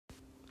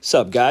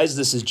Sup guys,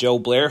 this is Joe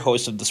Blair,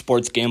 host of the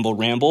Sports Gamble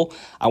Ramble.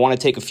 I want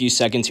to take a few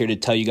seconds here to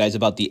tell you guys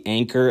about the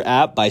Anchor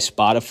app by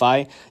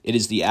Spotify. It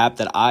is the app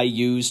that I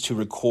use to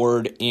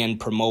record and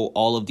promote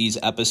all of these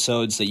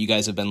episodes that you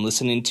guys have been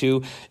listening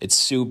to. It's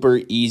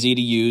super easy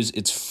to use.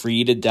 It's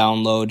free to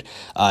download.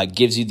 It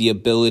gives you the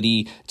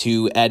ability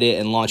to edit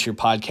and launch your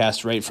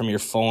podcast right from your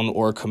phone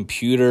or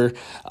computer.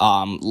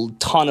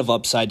 Ton of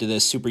upside to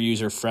this, super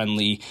user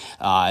friendly,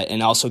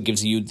 and also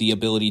gives you the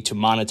ability to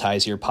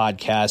monetize your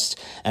podcast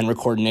and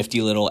record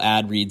nifty little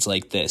ad reads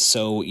like this.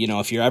 So,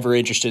 if you're ever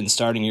interested in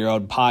starting your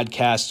own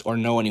podcast or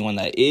know anyone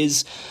that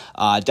is,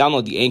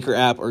 download the Anchor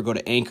app or go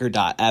to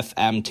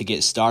anchor.fm to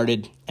get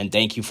started. And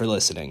thank you for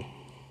listening.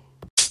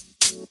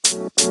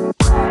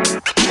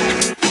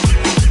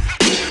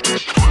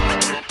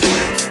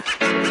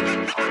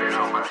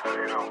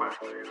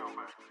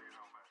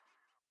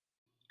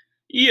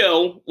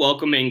 Yo,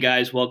 welcome in,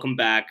 guys. Welcome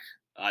back.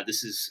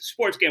 This is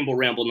Sports Gamble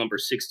Ramble number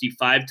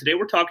 65. Today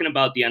we're talking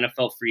about the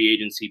NFL free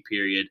agency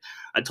period.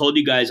 I told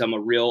you guys I'm a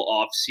real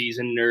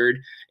off-season nerd,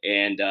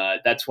 and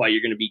that's why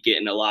you're going to be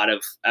getting a lot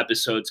of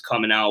episodes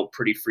coming out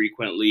pretty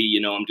frequently.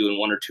 I'm doing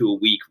one or two a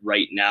week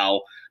right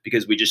now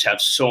because we just have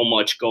so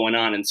much going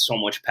on and so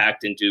much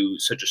packed into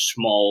such a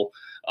small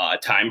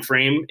time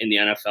frame in the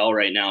NFL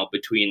right now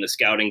between the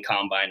scouting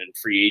combine and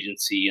free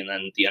agency, and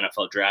then the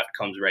NFL draft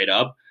comes right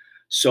up.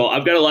 So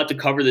I've got a lot to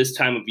cover this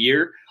time of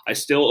year. I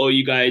still owe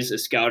you guys a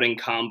scouting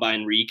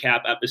combine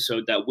recap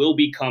episode that will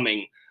be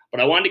coming, but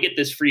I wanted to get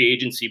this free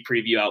agency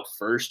preview out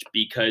first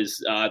because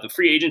the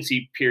free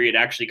agency period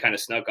actually kind of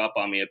snuck up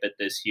on me a bit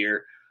this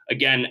year.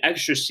 Again,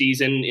 extra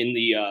season in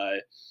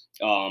the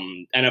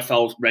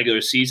NFL regular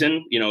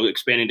season,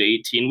 expanding to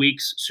 18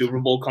 weeks. Super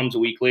Bowl comes a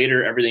week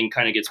later. Everything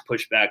kind of gets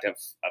pushed back. I've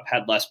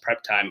had less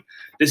prep time.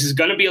 This is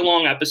going to be a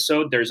long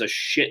episode. There's a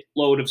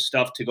shitload of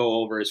stuff to go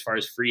over as far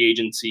as free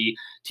agency,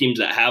 teams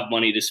that have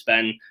money to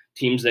spend,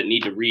 teams that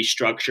need to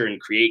restructure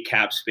and create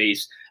cap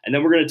space. And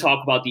then we're going to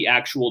talk about the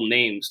actual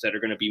names that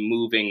are going to be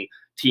moving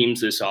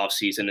teams this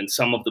offseason and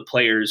some of the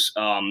players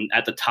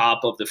at the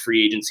top of the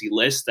free agency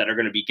list that are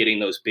going to be getting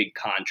those big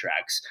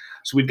contracts.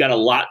 So we've got a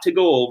lot to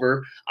go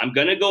over. I'm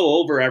going to go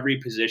over every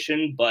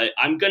position, but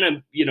I'm going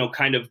to,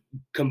 kind of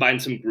combine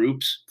some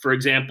groups. For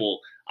example,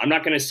 I'm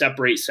not going to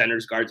separate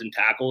centers, guards, and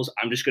tackles.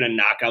 I'm just going to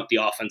knock out the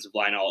offensive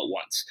line all at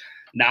once.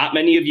 Not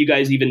many of you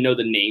guys even know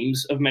the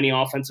names of many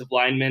offensive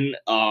linemen,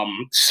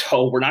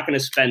 so we're not going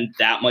to spend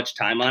that much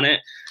time on it.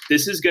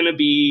 This is going to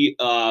be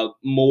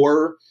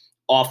more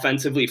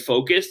offensively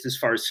focused as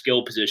far as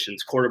skill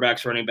positions,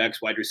 quarterbacks, running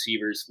backs, wide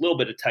receivers, a little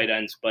bit of tight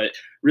ends, but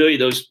really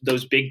those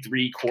big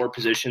three core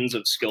positions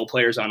of skill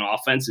players on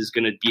offense is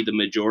going to be the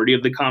majority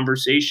of the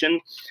conversation.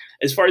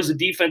 As far as the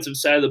defensive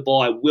side of the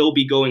ball, I will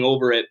be going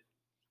over it.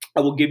 I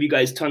will give you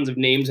guys tons of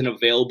names and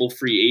available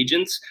free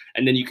agents,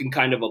 and then you can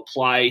kind of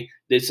apply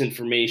this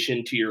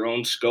information to your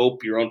own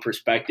scope, your own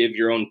perspective,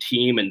 your own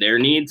team and their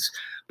needs.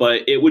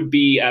 But it would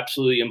be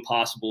absolutely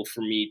impossible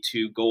for me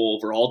to go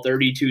over all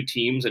 32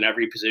 teams and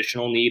every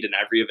positional need and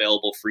every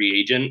available free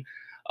agent.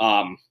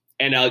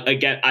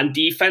 Again, on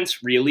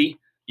defense, really,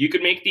 you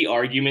could make the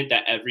argument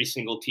that every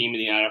single team in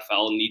the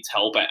NFL needs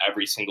help at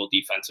every single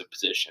defensive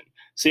position.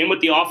 Same with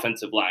the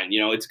offensive line.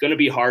 It's going to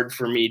be hard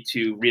for me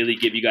to really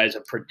give you guys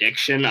a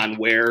prediction on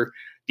where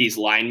these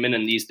linemen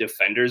and these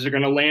defenders are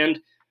going to land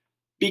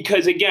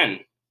because, again,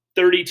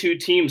 32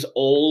 teams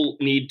all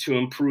need to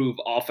improve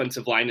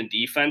offensive line and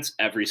defense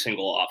every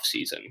single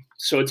offseason.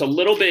 So it's a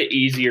little bit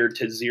easier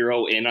to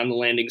zero in on the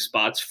landing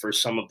spots for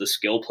some of the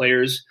skill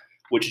players,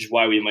 which is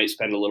why we might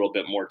spend a little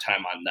bit more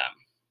time on them.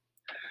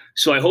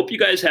 So I hope you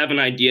guys have an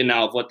idea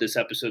now of what this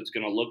episode is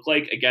going to look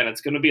like. Again,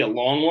 it's going to be a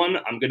long one.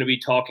 I'm going to be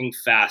talking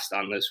fast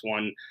on this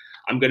one.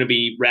 I'm going to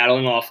be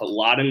rattling off a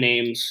lot of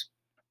names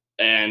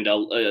and a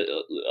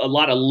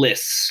lot of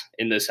lists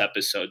in this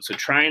episode. So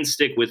try and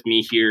stick with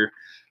me here.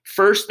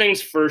 First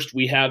things first,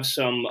 we have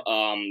some,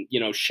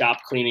 shop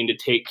cleaning to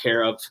take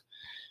care of.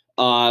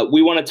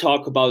 We want to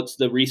talk about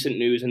the recent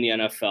news in the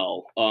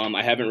NFL.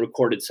 I haven't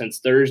recorded since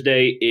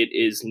Thursday. It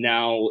is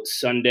now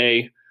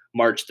Sunday,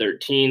 March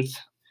 13th.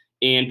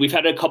 And we've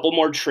had a couple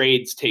more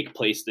trades take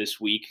place this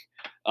week.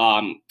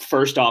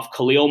 First off,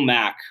 Khalil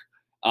Mack,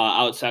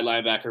 outside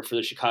linebacker for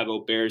the Chicago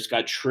Bears,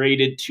 got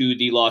traded to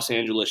the Los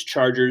Angeles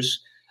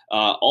Chargers.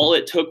 All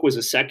it took was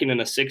a second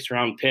and a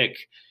sixth-round pick.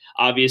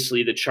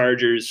 Obviously, the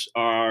Chargers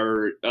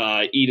are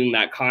eating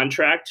that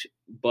contract,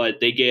 but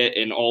they get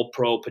an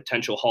all-pro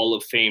potential Hall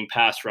of Fame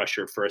pass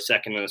rusher for a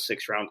second and a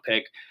sixth-round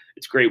pick.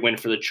 It's a great win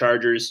for the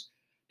Chargers.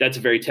 That's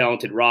a very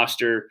talented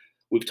roster.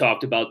 We've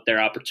talked about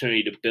their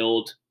opportunity to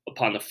build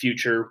upon the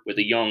future with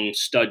a young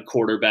stud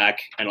quarterback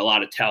and a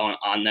lot of talent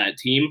on that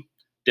team.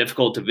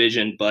 Difficult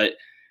division, but,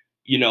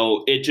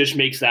 it just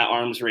makes that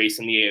arms race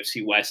in the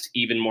AFC West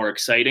even more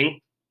exciting.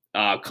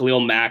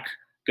 Khalil Mack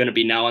going to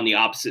be now on the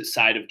opposite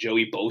side of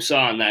Joey Bosa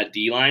on that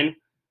D-line.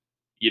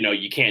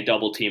 You can't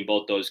double team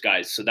both those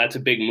guys. So that's a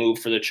big move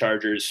for the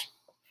Chargers.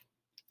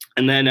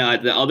 And then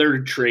the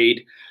other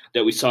trade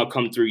that we saw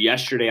come through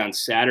yesterday on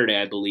Saturday,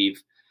 I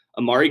believe,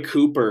 Amari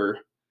Cooper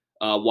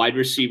wide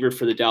receiver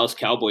for the Dallas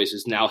Cowboys,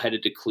 is now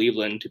headed to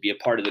Cleveland to be a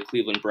part of the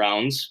Cleveland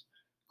Browns.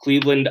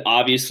 Cleveland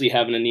obviously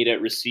having a need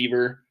at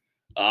receiver.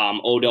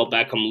 Odell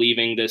Beckham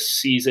leaving this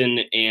season,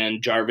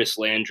 and Jarvis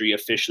Landry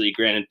officially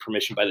granted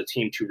permission by the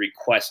team to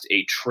request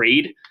a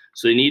trade.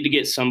 So they need to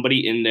get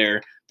somebody in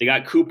there. They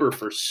got Cooper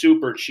for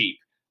super cheap.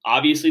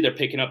 Obviously, they're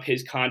picking up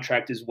his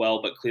contract as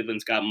well, but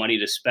Cleveland's got money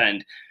to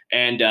spend.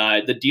 And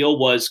the deal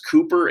was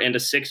Cooper and a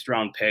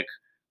sixth-round pick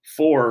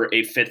for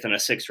a fifth and a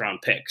sixth-round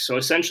pick. So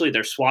essentially,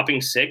 they're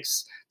swapping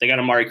sixths. They got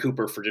Amari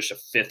Cooper for just a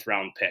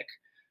fifth-round pick.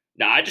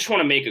 Now, I just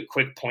want to make a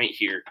quick point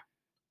here.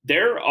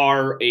 There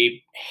are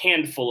a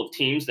handful of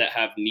teams that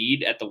have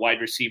need at the wide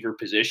receiver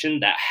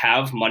position that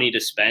have money to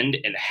spend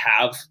and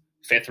have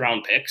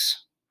fifth-round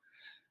picks.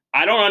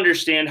 I don't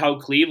understand how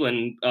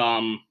Cleveland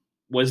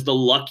was the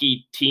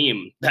lucky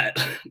team that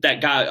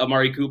got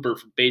Amari Cooper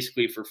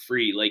basically for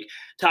free. Like,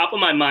 top of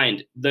my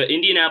mind, the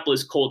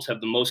Indianapolis Colts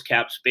have the most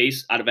cap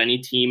space out of any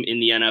team in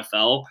the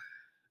NFL.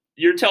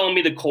 You're telling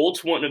me the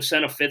Colts wouldn't have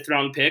sent a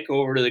fifth-round pick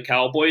over to the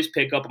Cowboys,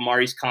 pick up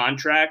Amari's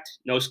contract,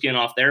 no skin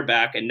off their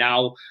back, and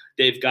now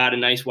they've got a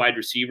nice wide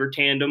receiver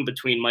tandem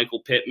between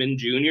Michael Pittman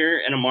Jr.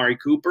 and Amari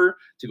Cooper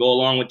to go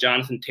along with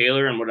Jonathan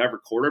Taylor and whatever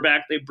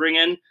quarterback they bring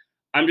in.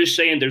 I'm just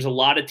saying there's a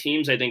lot of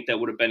teams, I think, that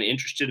would have been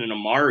interested in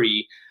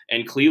Amari,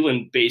 and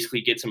Cleveland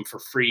basically gets him for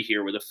free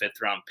here with a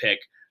fifth-round pick.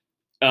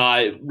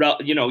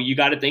 You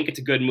got to think it's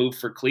a good move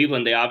for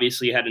Cleveland. They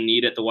obviously had a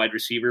need at the wide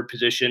receiver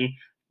position.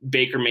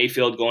 Baker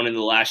Mayfield going into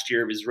the last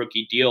year of his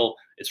rookie deal,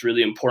 it's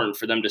really important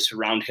for them to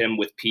surround him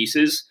with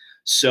pieces.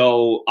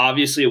 So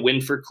obviously a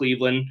win for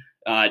Cleveland.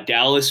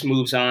 Dallas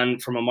moves on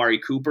from Amari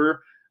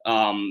Cooper.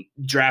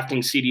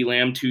 Drafting CeeDee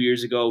Lamb 2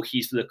 years ago,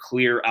 he's the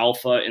clear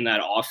alpha in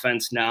that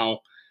offense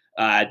now.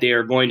 They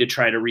are going to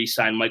try to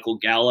re-sign Michael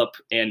Gallup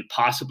and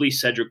possibly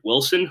Cedric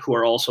Wilson, who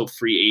are also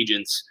free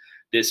agents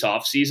this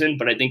offseason.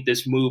 But I think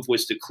this move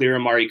was to clear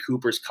Amari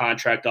Cooper's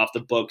contract off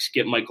the books,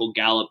 get Michael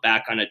Gallup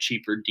back on a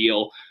cheaper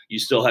deal. You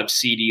still have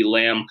CeeDee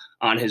Lamb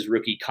on his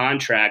rookie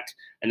contract,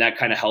 and that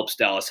kind of helps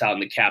Dallas out in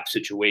the cap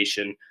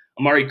situation.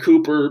 Amari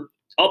Cooper,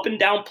 up and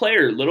down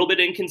player, a little bit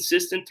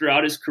inconsistent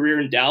throughout his career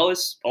in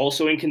Dallas,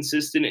 also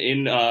inconsistent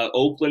in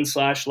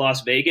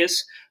Oakland/Las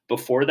Vegas.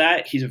 Before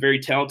that, he's a very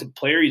talented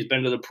player. He's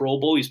been to the Pro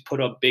Bowl. He's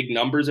put up big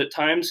numbers at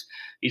times.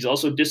 He's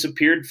also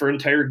disappeared for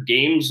entire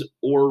games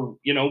or,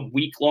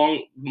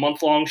 week-long,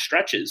 month-long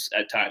stretches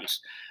at times.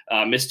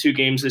 Missed 2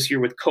 games this year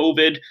with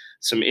COVID,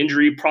 some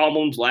injury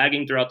problems,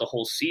 lagging throughout the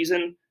whole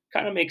season.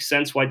 Kind of makes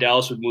sense why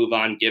Dallas would move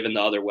on given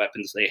the other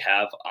weapons they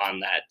have on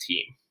that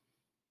team.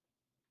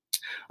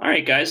 All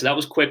right, guys, that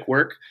was quick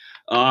work.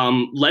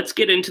 Let's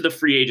get into the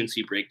free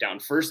agency breakdown.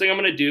 First thing I'm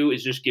going to do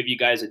is just give you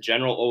guys a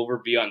general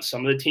overview on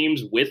some of the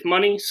teams with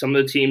money, some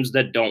of the teams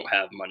that don't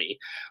have money.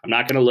 I'm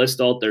not going to list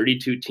all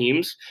 32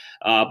 teams,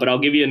 but I'll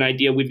give you an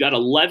idea. We've got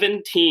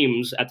 11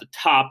 teams at the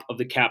top of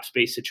the cap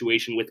space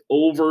situation with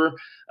over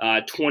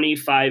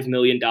 $25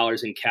 million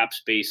in cap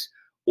space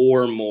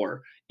or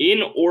more.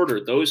 In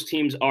order, those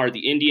teams are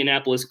the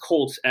Indianapolis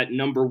Colts at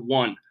number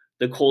 1.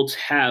 The Colts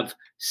have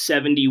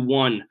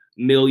 $71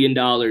 million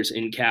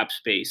in cap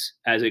space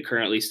as it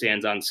currently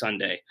stands on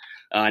Sunday.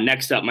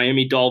 Next up,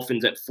 Miami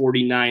Dolphins at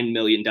 $49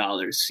 million.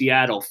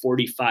 Seattle,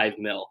 $45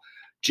 million.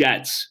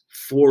 Jets,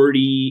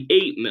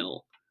 $48 million.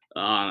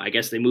 I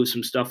guess they moved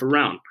some stuff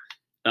around.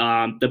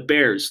 The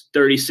Bears,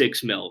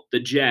 $36 million. The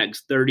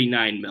Jags,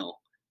 $39 million.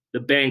 The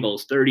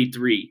Bengals, $33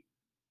 million.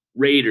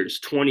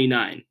 Raiders, $29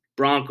 million.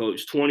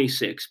 Broncos,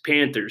 $26 million.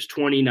 Panthers,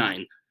 $29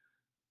 million.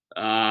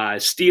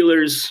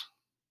 Steelers,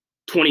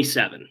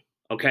 $27 million.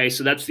 Okay,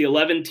 so that's the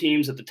 11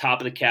 teams at the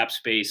top of the cap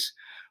space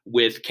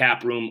with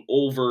cap room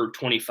over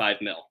 $25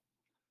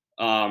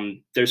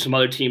 million. There's some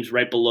other teams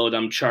right below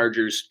them: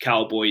 Chargers,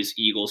 Cowboys,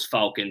 Eagles,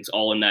 Falcons,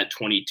 all in that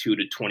 22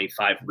 to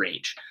 25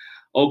 range.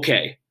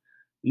 Okay,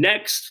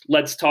 next,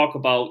 let's talk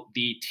about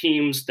the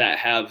teams that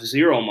have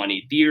zero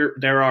money.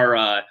 There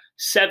are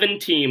 7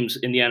 teams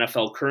in the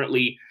NFL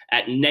currently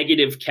at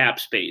negative cap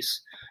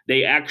space.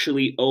 They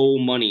actually owe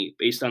money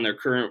based on their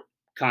current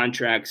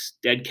contracts,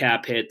 dead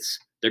cap hits.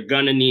 They're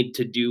going to need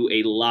to do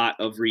a lot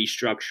of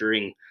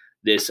restructuring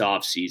this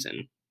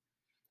offseason.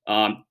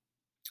 I'll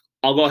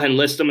go ahead and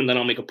list them, and then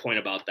I'll make a point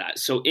about that.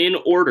 So in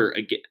order,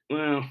 again,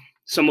 well,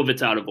 some of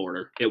it's out of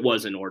order. It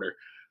was in order.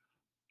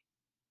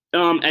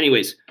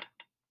 Anyways,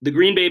 the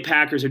Green Bay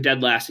Packers are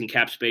dead last in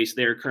cap space.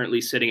 They're currently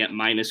sitting at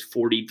minus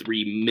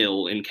 $43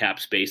 million in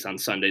cap space on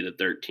Sunday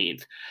the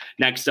 13th.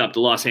 Next up, the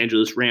Los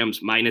Angeles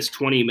Rams, minus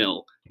 $20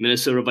 million.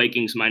 Minnesota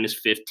Vikings,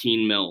 minus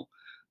 $15 million.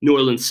 New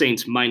Orleans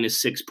Saints,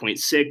 minus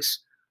 6.6.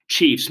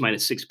 Chiefs,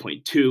 minus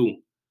 6.2.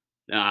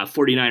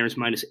 49ers,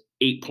 minus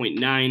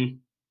 8.9.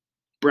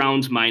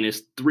 Browns,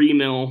 minus $3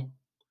 million.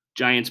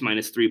 Giants,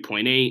 minus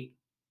 3.8.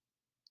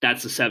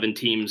 That's the 7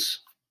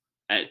 teams.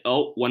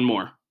 One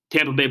more.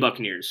 Tampa Bay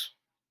Buccaneers.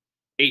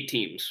 8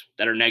 teams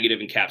that are negative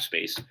in cap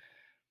space.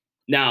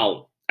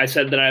 Now, I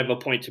said that I have a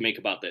point to make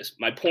about this.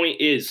 My point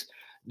is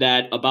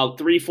that about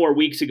 3-4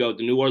 weeks ago,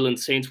 the New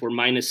Orleans Saints were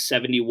minus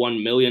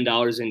 $71 million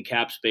in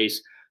cap space.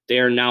 They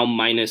are now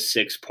minus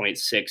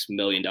 $6.6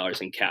 million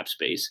in cap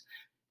space.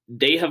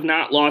 They have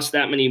not lost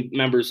that many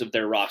members of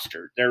their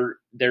roster.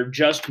 They're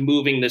just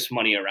moving this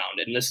money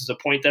around. And this is a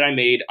point that I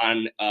made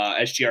on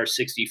SGR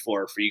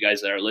 64 for you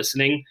guys that are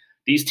listening.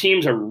 These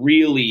teams are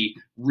really,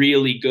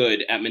 really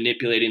good at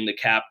manipulating the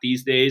cap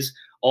these days.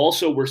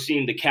 Also, we're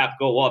seeing the cap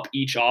go up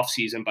each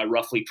offseason by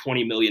roughly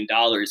 $20 million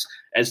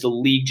as the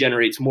league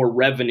generates more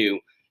revenue.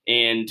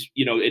 And,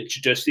 it's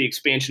just the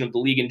expansion of the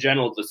league in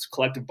general, this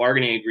collective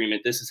bargaining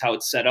agreement. This is how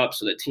it's set up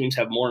so that teams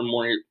have more and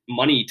more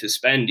money to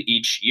spend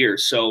each year.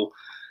 So,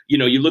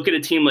 you look at a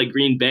team like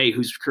Green Bay,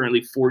 who's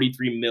currently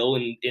 $43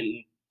 million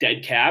in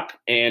dead cap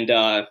and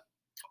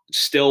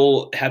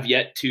still have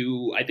yet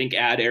to, I think,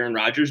 add Aaron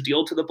Rodgers'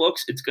 deal to the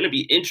books. It's going to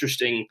be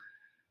interesting.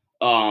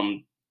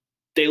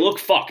 They look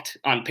fucked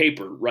on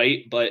paper,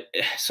 right? But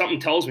something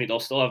tells me they'll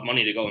still have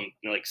money to go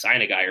and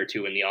sign a guy or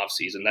two in the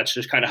offseason. That's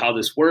just kind of how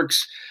this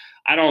works.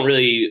 I don't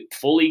really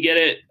fully get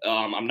it.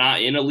 I'm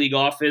not in a league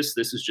office.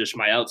 This is just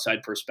my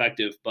outside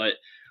perspective, but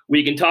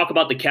we can talk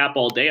about the cap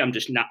all day. I'm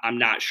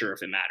not sure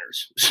if it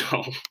matters.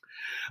 So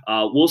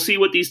we'll see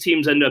what these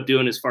teams end up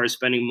doing as far as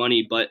spending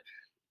money, but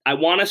I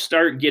want to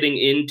start getting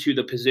into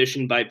the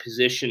position by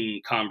position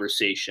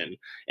conversation.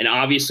 And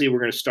obviously we're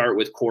going to start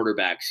with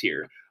quarterbacks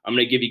here. I'm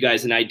going to give you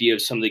guys an idea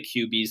of some of the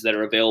QBs that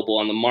are available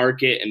on the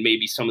market and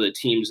maybe some of the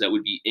teams that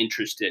would be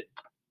interested.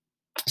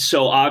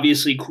 So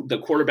obviously the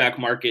quarterback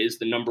market is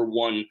the number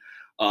one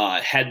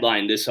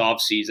headline this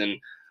offseason.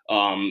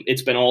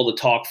 It's been all the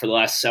talk for the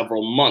last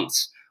several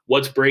months.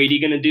 What's Brady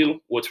going to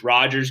do? What's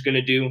Rodgers going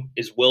to do?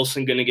 Is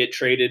Wilson going to get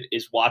traded?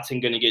 Is Watson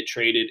going to get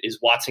traded? Is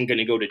Watson going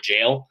to go to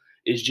jail?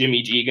 Is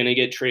Jimmy G going to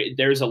get traded?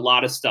 There's a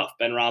lot of stuff.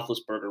 Ben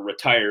Roethlisberger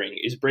retiring.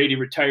 Is Brady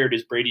retired?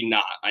 Is Brady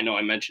not? I know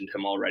I mentioned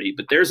him already,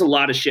 but there's a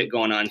lot of shit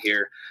going on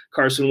here.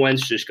 Carson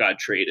Wentz just got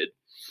traded.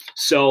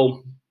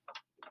 So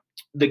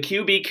the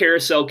QB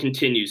carousel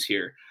continues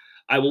here.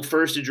 I will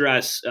first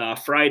address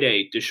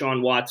Friday,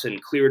 Deshaun Watson,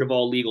 cleared of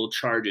all legal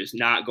charges,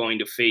 not going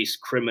to face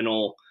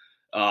criminal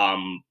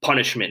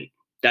punishment.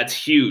 That's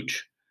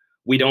huge.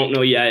 We don't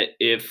know yet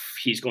if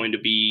he's going to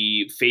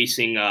be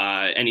facing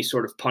any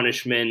sort of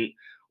punishment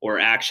or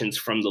actions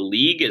from the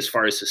league as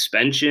far as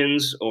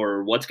suspensions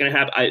or what's going to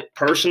happen. I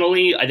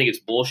think it's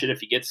bullshit if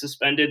he gets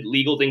suspended.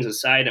 Legal things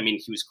aside, I mean,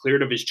 he was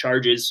cleared of his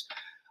charges.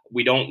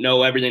 We don't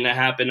know everything that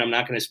happened. I'm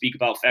not going to speak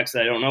about facts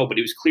that I don't know, but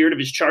he was cleared of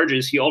his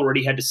charges. He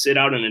already had to sit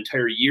out an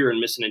entire year and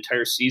miss an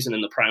entire season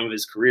in the prime of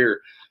his career.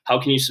 How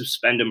can you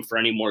suspend him for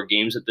any more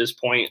games at this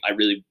point? I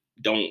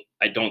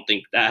don't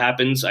think that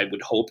happens. I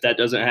would hope that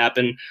doesn't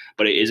happen,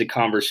 but it is a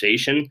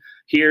conversation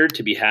here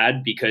to be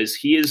had because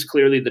he is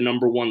clearly the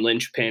number one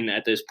linchpin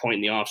at this point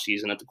in the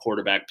offseason at the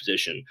quarterback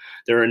position.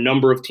 There are a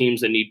number of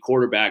teams that need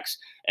quarterbacks,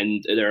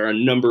 and there are a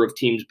number of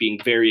teams being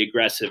very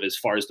aggressive as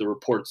far as the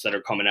reports that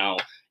are coming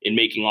out in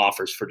making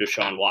offers for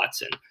Deshaun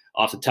Watson.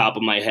 Off the top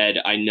of my head,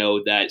 I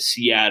know that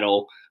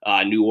Seattle,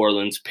 New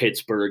Orleans,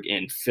 Pittsburgh,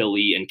 and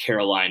Philly and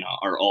Carolina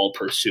are all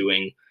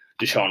pursuing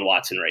Deshaun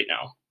Watson right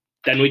now.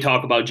 Then we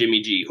talk about Jimmy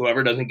G.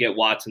 Whoever doesn't get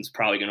Watson's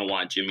probably going to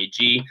want Jimmy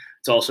G.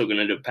 It's also going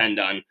to depend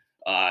on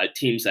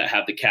teams that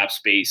have the cap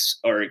space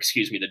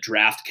the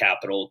draft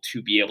capital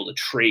to be able to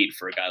trade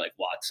for a guy like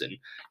Watson.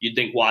 You'd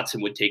think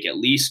Watson would take at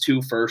least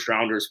 2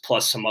 first-rounders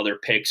plus some other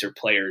picks or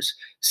players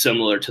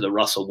similar to the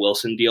Russell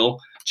Wilson deal.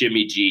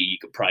 Jimmy G you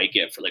could probably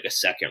get for like a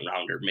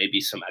second-rounder, maybe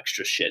some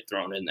extra shit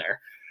thrown in there.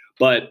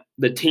 But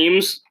the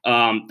teams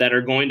that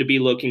are going to be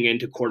looking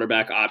into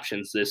quarterback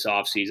options this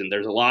offseason,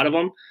 there's a lot of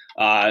them.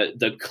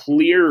 The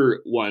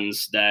clear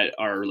ones that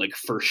are like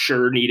for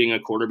sure needing a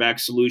quarterback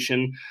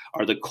solution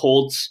are the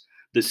Colts,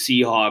 the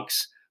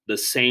Seahawks, the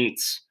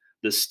Saints,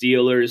 the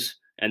Steelers,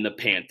 and the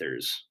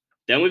Panthers.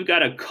 Then we've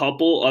got a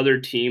couple other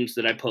teams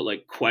that I put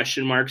like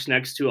question marks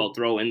next to. I'll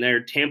throw in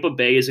there. Tampa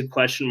Bay is a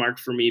question mark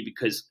for me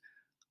because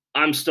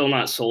I'm still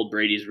not sold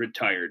Brady's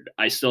retired.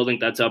 I still think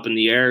that's up in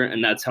the air,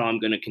 and that's how I'm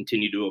going to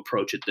continue to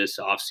approach it this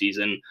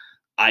offseason.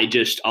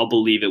 I'll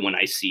believe it when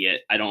I see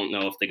it. I don't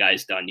know if the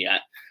guy's done yet.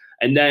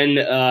 And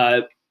then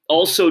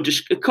also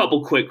just a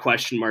couple quick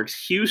question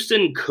marks.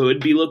 Houston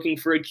could be looking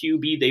for a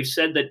QB. They've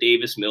said that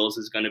Davis Mills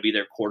is going to be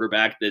their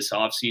quarterback this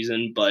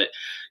offseason. But,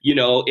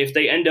 if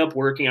they end up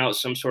working out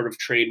some sort of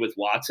trade with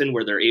Watson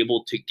where they're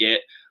able to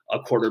get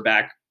a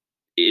quarterback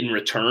in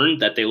return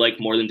that they like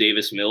more than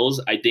Davis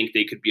Mills, I think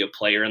they could be a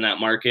player in that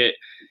market.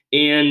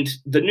 And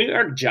the New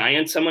York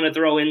Giants, I'm going to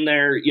throw in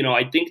there.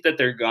 I think that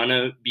they're going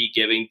to be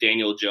giving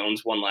Daniel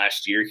Jones one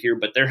last year here,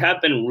 but there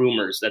have been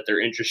rumors that they're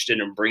interested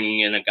in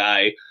bringing in a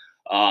guy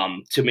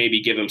to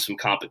maybe give him some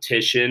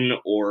competition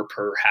or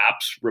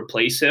perhaps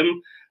replace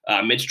him.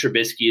 Mitch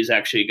Trubisky is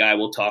actually a guy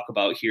we'll talk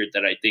about here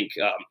that I think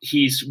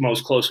he's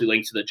most closely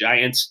linked to the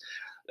Giants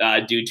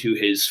due to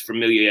his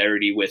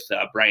familiarity with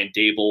Brian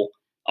Dable,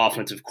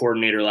 offensive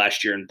coordinator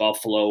last year in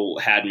Buffalo,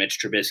 had Mitch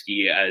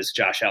Trubisky as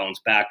Josh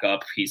Allen's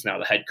backup. He's now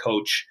the head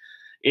coach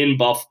in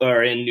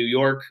New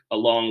York,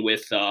 along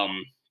with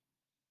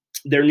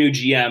their new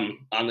GM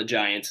on the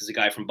Giants is a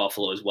guy from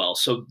Buffalo as well.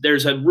 So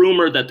there's a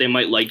rumor that they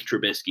might like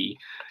Trubisky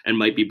and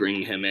might be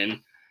bringing him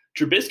in.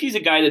 Trubisky's a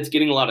guy that's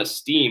getting a lot of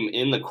steam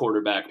in the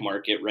quarterback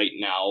market right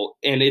now.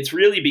 And it's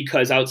really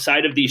because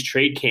outside of these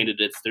trade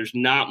candidates, there's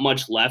not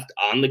much left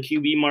on the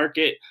QB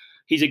market.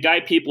 He's a guy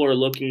people are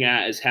looking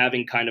at as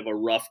having kind of a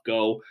rough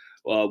go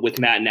with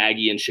Matt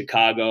Nagy in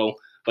Chicago,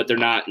 but they're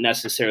not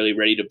necessarily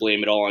ready to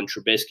blame it all on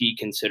Trubisky,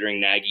 considering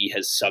Nagy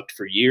has sucked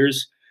for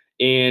years.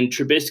 And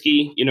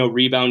Trubisky,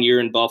 rebound year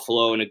in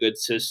Buffalo in a good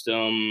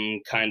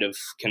system, kind of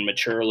can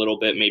mature a little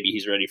bit. Maybe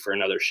he's ready for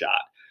another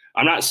shot.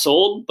 I'm not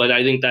sold, but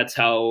I think that's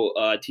how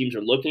teams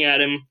are looking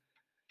at him.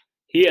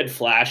 He had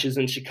flashes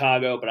in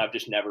Chicago, but I've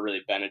just never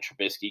really been a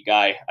Trubisky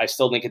guy. I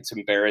still think it's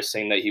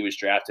embarrassing that he was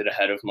drafted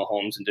ahead of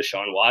Mahomes and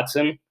Deshaun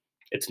Watson.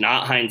 It's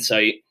not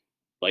hindsight.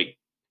 Like,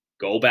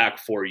 go back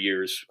 4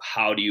 years.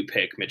 How do you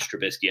pick Mitch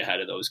Trubisky ahead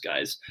of those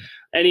guys?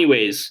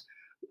 Anyways,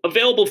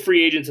 available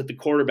free agents at the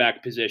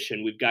quarterback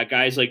position. We've got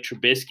guys like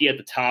Trubisky at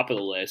the top of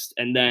the list.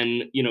 And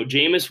then,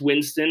 Jameis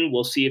Winston,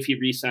 we'll see if he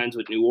re-signs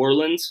with New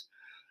Orleans.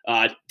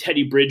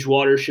 Teddy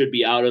Bridgewater should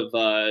be out of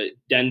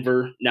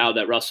Denver now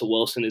that Russell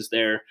Wilson is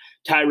there.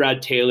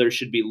 Tyrod Taylor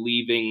should be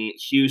leaving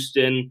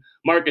Houston.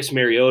 Marcus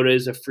Mariota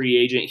is a free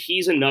agent.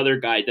 He's another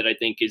guy that I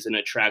think is an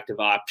attractive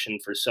option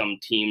for some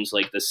teams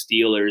like the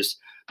Steelers,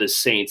 the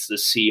Saints, the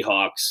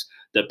Seahawks,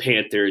 the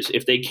Panthers.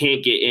 If they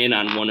can't get in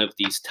on one of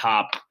these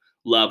top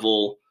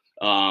level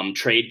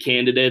trade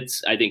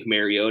candidates, I think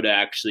Mariota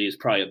actually is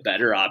probably a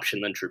better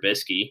option than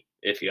Trubisky,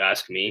 if you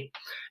ask me.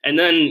 And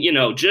then,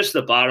 just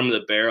the bottom of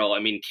the barrel. I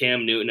mean,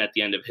 Cam Newton at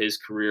the end of his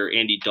career,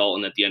 Andy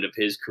Dalton at the end of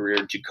his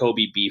career,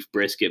 Jacoby Beef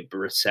Brisket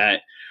Brissett,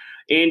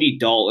 Andy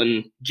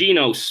Dalton,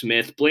 Geno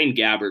Smith, Blaine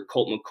Gabbert,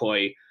 Colt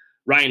McCoy,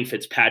 Ryan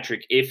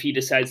Fitzpatrick. If he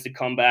decides to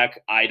come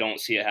back, I don't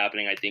see it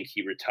happening. I think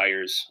he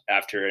retires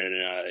after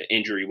an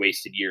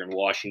injury-wasted year in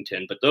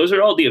Washington. But those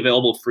are all the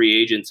available free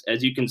agents.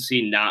 As you can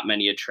see, not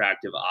many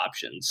attractive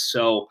options.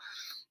 So,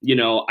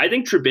 I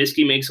think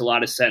Trubisky makes a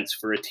lot of sense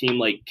for a team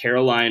like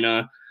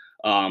Carolina.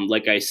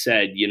 Like I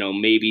said,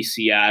 maybe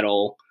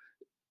Seattle.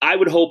 I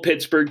would hope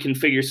Pittsburgh can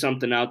figure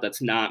something out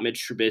that's not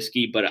Mitch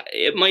Trubisky, but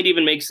it might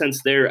even make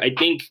sense there. I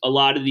think a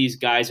lot of these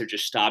guys are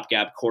just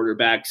stopgap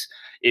quarterbacks.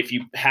 If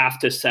you have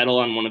to settle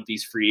on one of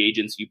these free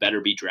agents, you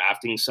better be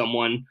drafting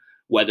someone,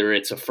 whether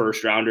it's a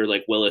first rounder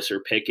like Willis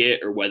or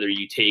Pickett, or whether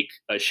you take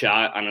a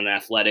shot on an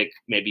athletic,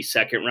 maybe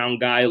second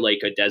round guy like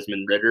a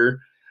Desmond Ridder,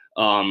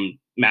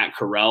 Matt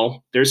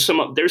Corral. There's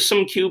some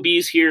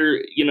QBs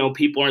here.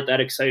 People aren't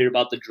that excited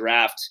about the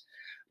draft,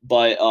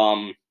 but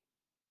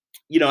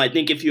I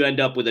think if you end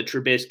up with a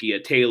Trubisky, a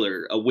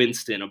Taylor, a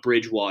Winston, a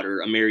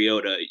Bridgewater, a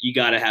Mariota, you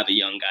got to have a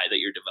young guy that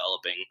you're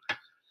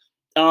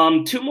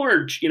developing. Two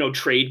more,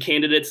 trade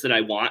candidates that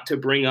I want to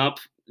bring up,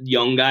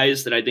 young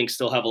guys that I think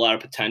still have a lot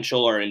of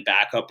potential, are in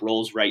backup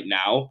roles right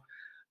now.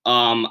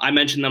 I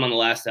mentioned them on the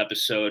last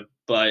episode,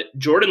 but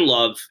Jordan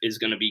Love is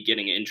going to be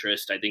getting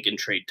interest, I think, in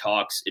trade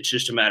talks. It's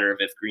just a matter of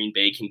if Green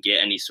Bay can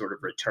get any sort of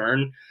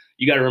return.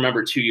 You got to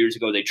remember 2 years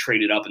ago, they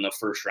traded up in the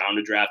first round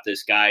to draft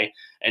this guy,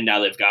 and now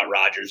they've got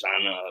Rodgers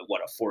on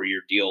a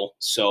 4-year deal.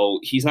 So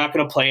he's not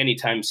going to play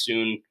anytime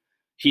soon.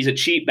 He's a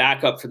cheap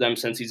backup for them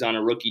since he's on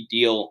a rookie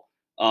deal.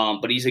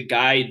 But he's a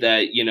guy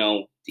that,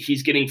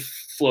 he's getting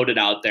floated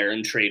out there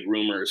in trade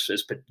rumors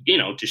as,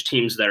 just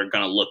teams that are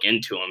going to look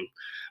into him.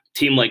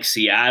 Team like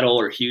Seattle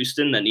or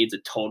Houston that needs a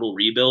total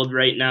rebuild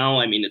right now,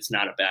 I mean, it's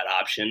not a bad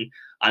option.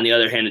 On the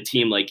other hand, a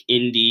team like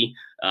Indy,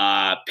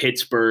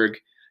 Pittsburgh,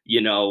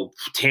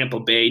 Tampa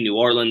Bay, New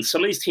Orleans,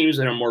 some of these teams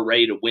that are more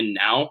ready to win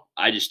now,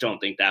 I just don't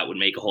think that would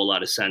make a whole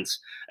lot of sense.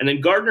 And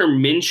then Gardner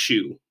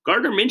Minshew.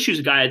 Gardner Minshew's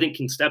a guy I think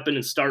can step in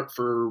and start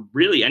for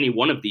really any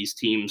one of these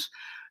teams.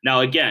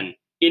 Now, again,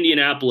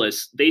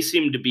 Indianapolis, they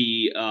seem to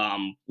be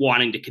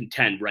wanting to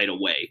contend right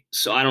away.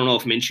 So I don't know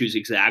if Minshew's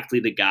exactly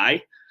the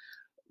guy,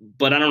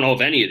 but I don't know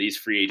if any of these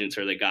free agents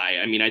are the guy.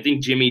 I mean, I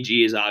think Jimmy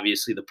G is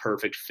obviously the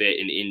perfect fit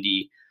in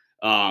Indy.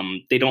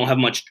 They don't have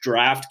much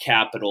draft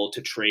capital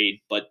to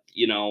trade, but,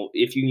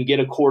 if you can get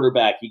a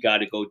quarterback, you got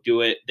to go do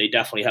it. They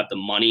definitely have the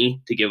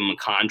money to give him a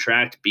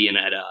contract, being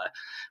at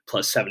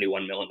plus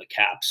 71 mil in the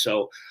cap.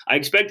 So I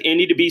expect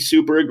Indy to be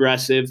super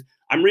aggressive.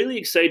 I'm really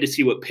excited to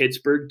see what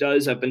Pittsburgh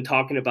does. I've been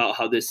talking about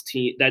how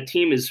that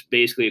team is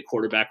basically a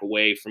quarterback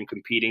away from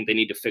competing. They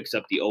need to fix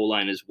up the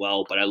O-line as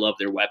well, but I love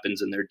their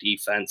weapons and their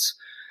defense.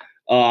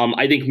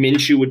 I think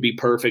Minshew would be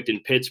perfect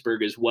in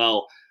Pittsburgh as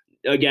well.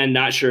 Again,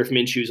 not sure if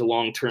Minshew's a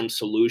long-term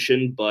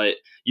solution, but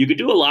you could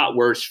do a lot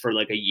worse for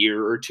like a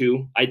year or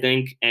two, I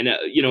think. And,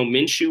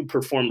 Minshew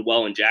performed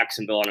well in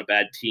Jacksonville on a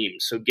bad team.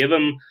 So give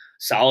him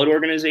solid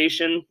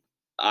organization.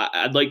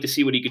 I'd like to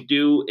see what he could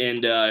do.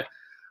 And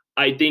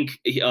I think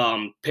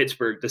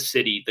Pittsburgh, the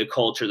city, the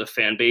culture, the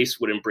fan base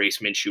would embrace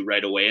Minshew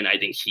right away. And I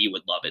think he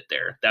would love it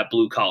there. That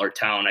blue-collar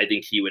town, I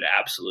think he would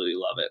absolutely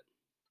love it.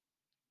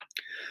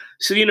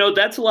 So,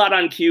 that's a lot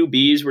on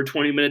QBs. We're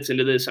 20 minutes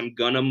into this. I'm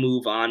going to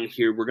move on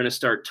here. We're going to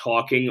start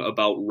talking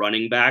about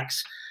running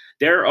backs.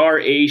 There are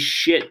a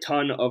shit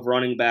ton of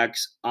running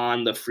backs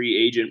on the free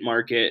agent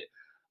market.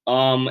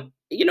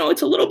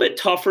 It's a little bit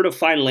tougher to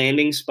find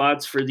landing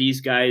spots for these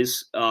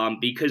guys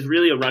because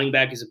really a running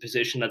back is a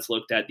position that's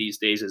looked at these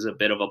days as a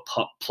bit of a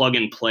plug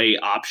and play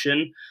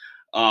option.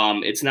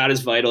 It's not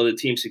as vital to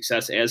team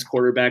success as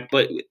quarterback,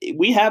 but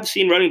we have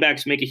seen running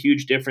backs make a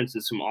huge difference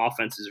in some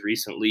offenses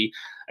recently.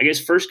 I guess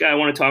first guy I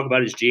want to talk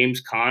about is James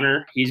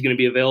Conner. He's going to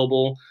be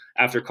available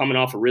after coming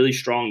off a really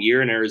strong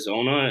year in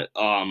Arizona.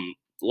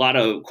 A lot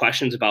of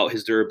questions about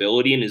his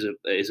durability and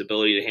his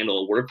ability to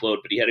handle a workload,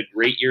 but he had a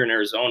great year in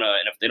Arizona,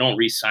 and if they don't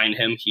re-sign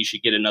him, he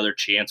should get another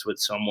chance with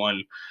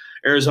someone.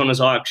 Arizona's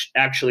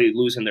actually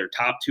losing their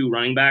top two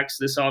running backs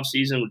this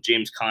offseason with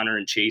James Conner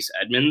and Chase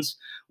Edmonds.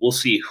 We'll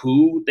see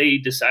who they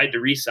decide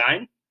to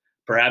re-sign.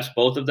 Perhaps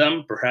both of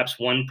them, perhaps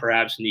one,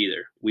 perhaps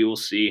neither. We will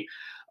see.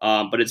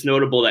 But it's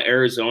notable that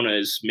Arizona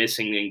is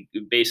missing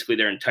basically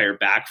their entire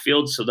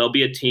backfield, so they'll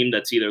be a team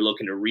that's either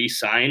looking to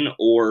re-sign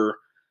or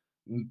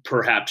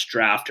perhaps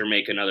draft or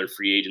make another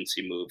free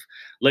agency move.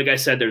 Like I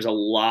said, there's a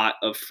lot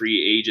of free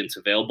agents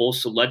available,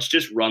 so let's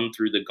just run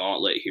through the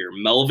gauntlet here.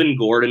 Melvin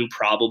Gordon,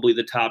 probably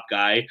the top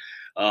guy.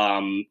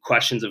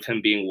 Questions of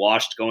him being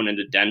washed going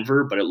into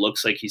Denver, but it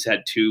looks like he's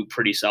had two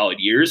pretty solid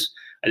years.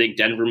 I think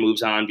Denver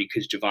moves on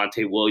because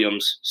Javonte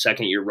Williams,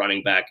 second-year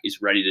running back,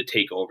 is ready to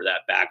take over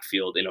that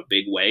backfield in a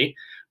big way.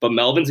 But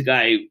Melvin's a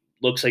guy,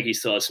 looks like he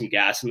still has some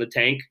gas in the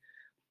tank.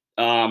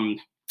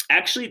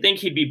 Actually think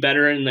he'd be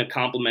better in the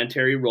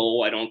complementary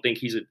role. I don't think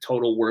he's a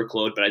total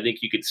workload, but I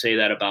think you could say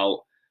that about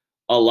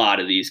a lot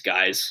of these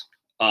guys.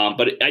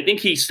 But I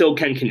think he still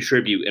can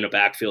contribute in a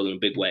backfield in a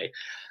big way.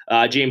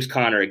 James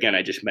Conner, again,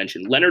 I just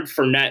mentioned. Leonard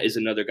Fournette is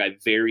another guy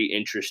very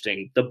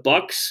interesting. The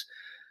Bucs,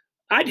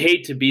 I'd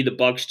hate to be the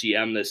Bucs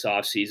GM this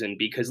offseason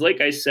because, like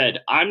I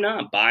said, I'm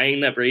not buying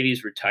that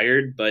Brady's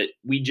retired, but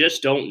we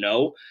just don't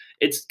know.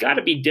 It's got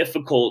to be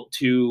difficult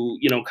to,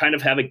 kind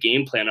of have a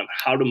game plan of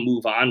how to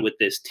move on with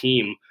this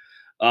team.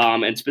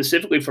 And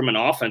specifically from an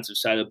offensive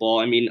side of the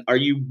ball, I mean, are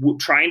you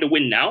trying to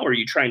win now? Or are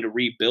you trying to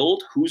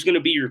rebuild? Who's going to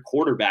be your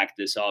quarterback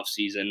this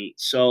offseason?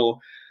 So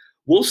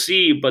we'll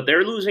see, but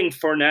they're losing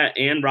Fournette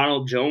and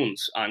Ronald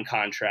Jones on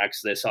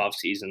contracts this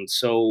offseason.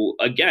 So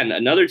again,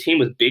 another team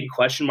with big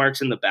question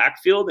marks in the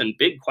backfield and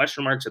big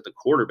question marks at the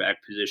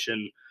quarterback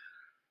position.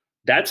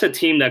 That's a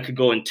team that could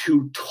go in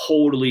two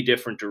totally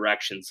different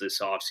directions this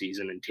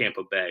offseason in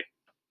Tampa Bay.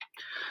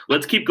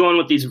 Let's keep going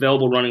with these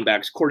available running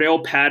backs.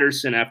 Cordell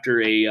Patterson,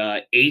 after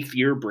a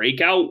eighth-year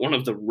breakout, one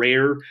of the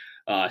rare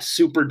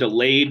super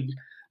delayed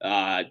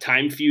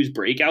time-fused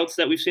breakouts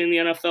that we've seen in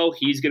the NFL,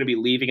 he's going to be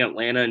leaving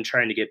Atlanta and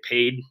trying to get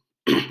paid.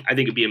 I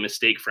think it'd be a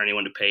mistake for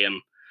anyone to pay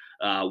him.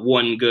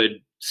 One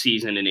good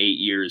season in 8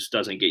 years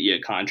doesn't get you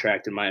a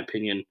contract, in my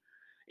opinion.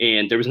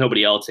 And there was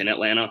nobody else in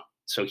Atlanta,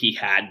 so he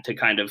had to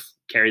kind of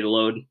carry the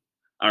load.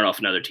 I don't know if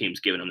another team's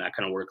giving him that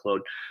kind of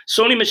workload.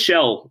 Sony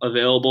Michel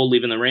available,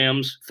 leaving the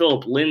Rams.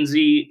 Philip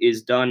Lindsay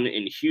is done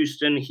in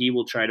Houston. He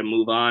will try to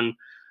move on.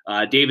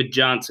 David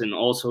Johnson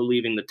also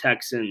leaving the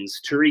Texans.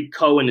 Tariq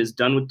Cohen is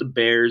done with the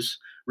Bears.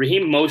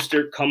 Raheem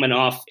Mostert coming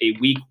off a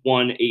week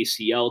 1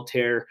 ACL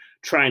tear,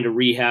 trying to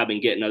rehab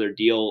and get another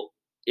deal.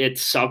 It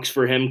sucks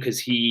for him because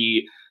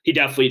he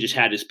definitely just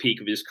had his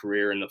peak of his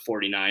career in the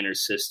 49ers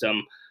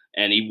system,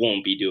 and he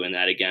won't be doing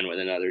that again with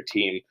another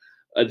team.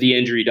 The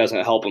injury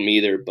doesn't help him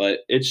either, but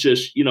it's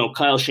just,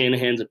 Kyle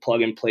Shanahan's a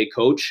plug-and-play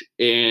coach,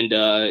 and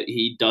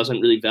he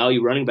doesn't really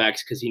value running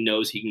backs because he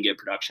knows he can get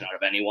production out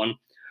of anyone.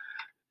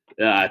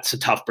 It's a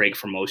tough break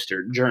for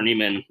Mostert.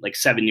 Journeyman, like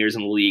 7 years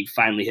in the league,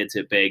 finally hits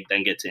it big,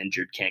 then gets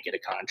injured, can't get a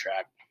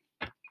contract.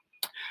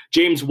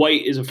 James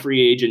White is a free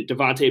agent.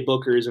 Devontae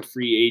Booker is a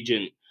free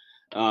agent.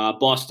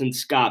 Boston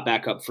Scott,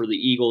 back up for the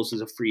Eagles,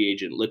 is a free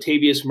agent.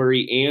 Latavius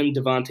Murray and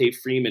Devontae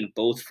Freeman,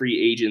 both free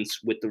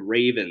agents with the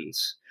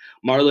Ravens.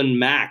 Marlon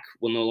Mack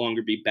will no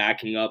longer be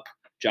backing up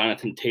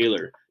Jonathan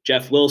Taylor.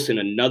 Jeff Wilson,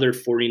 another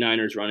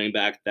 49ers running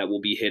back that will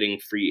be hitting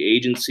free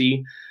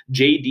agency.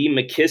 J.D.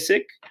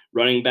 McKissick,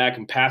 running back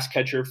and pass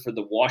catcher for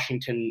the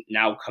Washington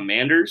now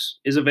Commanders,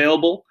 is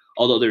available,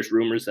 although there's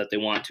rumors that they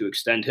want to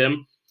extend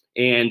him.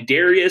 And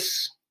Darrell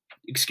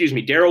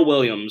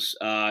Williams,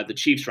 the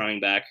Chiefs running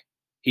back,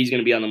 he's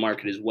going to be on the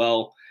market as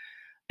well.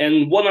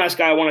 And one last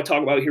guy I want to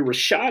talk about here,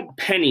 Rashad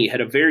Penny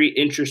had a very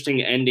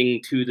interesting ending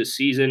to the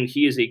season.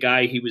 He is a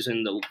guy, he was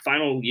in the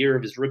final year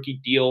of his rookie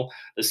deal.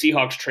 The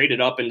Seahawks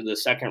traded up into the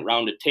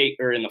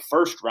in the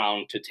first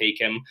round to take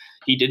him.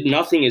 He did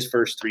nothing his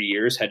first 3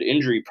 years, had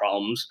injury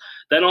problems.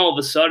 Then all of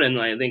a sudden,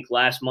 I think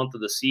last month of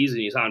the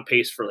season, he's on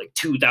pace for like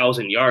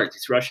 2,000 yards.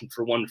 He's rushing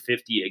for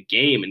 150 a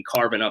game and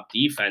carving up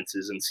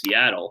defenses in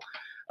Seattle.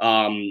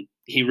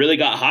 He really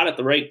got hot at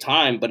the right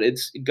time, but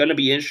it's going to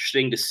be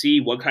interesting to see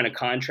what kind of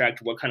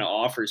contract, what kind of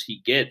offers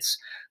he gets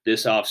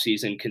this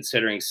offseason,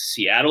 considering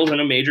Seattle's in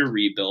a major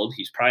rebuild.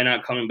 He's probably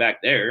not coming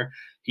back there.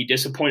 He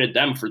disappointed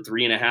them for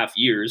 3.5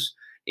 years.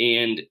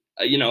 And,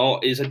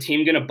 is a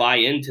team going to buy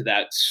into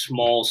that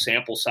small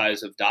sample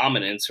size of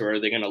dominance, or are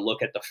they going to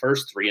look at the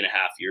first 3.5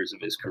 years of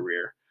his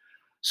career?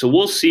 So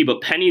we'll see,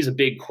 but Penny's a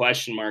big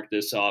question mark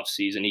this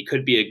offseason. He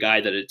could be a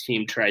guy that a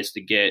team tries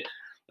to get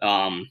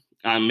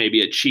on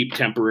maybe a cheap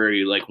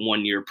temporary, like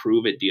 1 year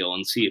prove it deal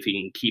and see if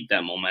he can keep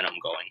that momentum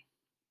going.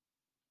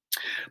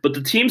 But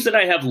the teams that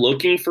I have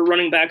looking for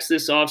running backs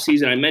this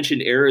offseason, I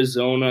mentioned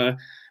Arizona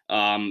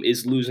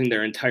is losing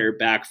their entire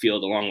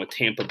backfield, along with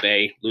Tampa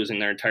Bay losing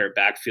their entire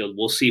backfield.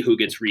 We'll see who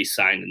gets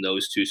re-signed in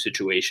those two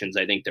situations.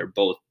 I think they're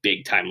both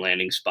big-time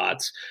landing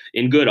spots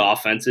in good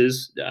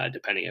offenses,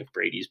 depending if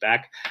Brady's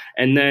back.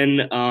 And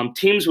then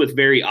teams with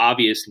very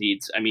obvious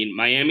needs. I mean,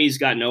 Miami's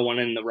got no one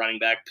in the running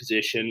back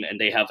position, and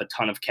they have a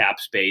ton of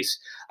cap space.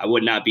 I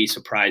would not be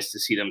surprised to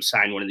see them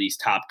sign one of these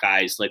top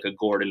guys like a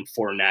Gordon,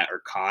 Fournette,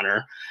 or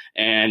Connor.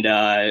 And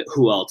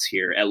who else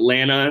here?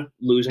 Atlanta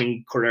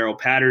losing Cordero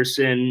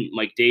Patterson,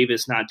 Mike Davis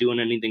not doing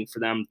anything for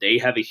them. They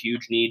have a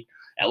huge need.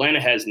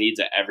 Atlanta has needs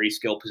at every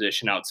skill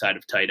position outside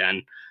of tight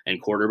end and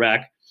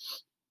quarterback.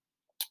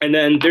 And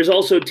then there's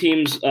also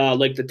teams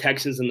like the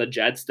Texans and the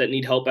Jets that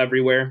need help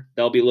everywhere.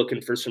 They'll be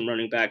looking for some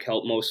running back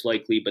help most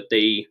likely, but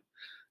they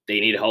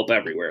need help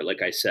everywhere,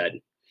 like I said.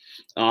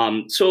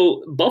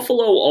 So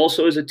Buffalo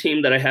also is a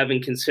team that I have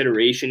in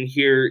consideration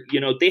here. You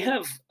know, they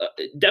have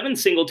Devin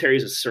Singletary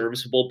is a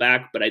serviceable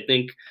back, but I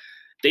think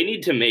they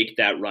need to make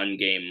that run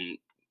game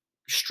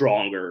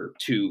stronger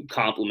to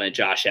complement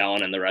Josh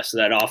Allen and the rest of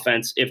that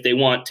offense if they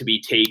want to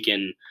be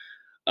taken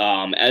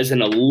as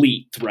an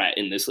elite threat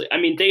in this league. I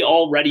mean, they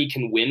already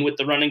can win with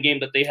the running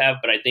game that they have,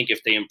 but I think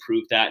if they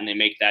improve that and they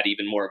make that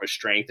even more of a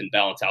strength and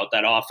balance out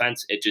that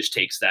offense, it just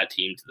takes that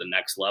team to the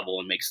next level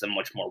and makes them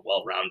much more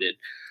well-rounded.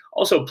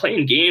 Also,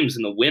 playing games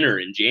in the winter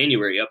in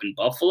January up in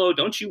Buffalo,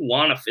 don't you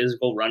want a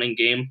physical running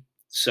game?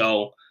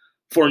 So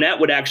Fournette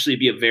would actually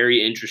be a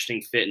very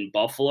interesting fit in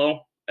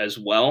Buffalo as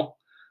well.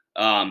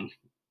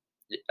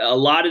 A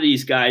lot of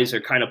these guys are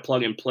kind of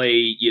plug and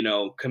play,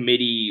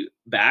 committee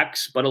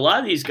backs, but a lot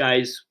of these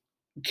guys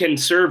can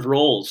serve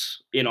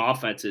roles in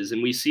offenses.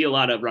 And we see a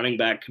lot of running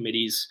back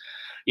committees,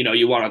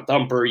 you want a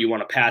thumper, you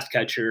want a pass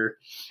catcher.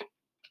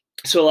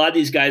 So a lot of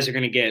these guys are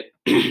going to get,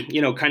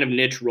 kind of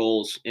niche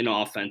roles in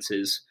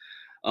offenses.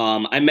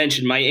 I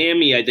mentioned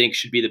Miami, I think,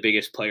 should be the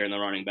biggest player in the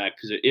running back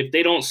because if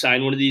they don't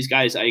sign one of these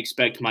guys, I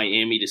expect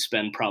Miami to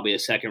spend probably a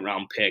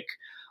second-round pick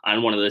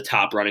on one of the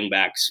top running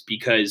backs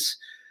because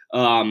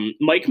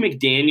Mike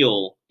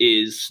McDaniel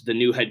is the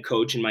new head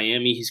coach in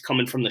Miami. He's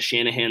coming from the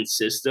Shanahan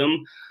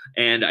system,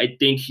 and I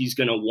think he's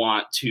going to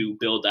want to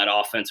build that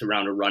offense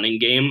around a running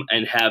game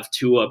and have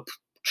Tua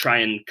try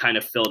and kind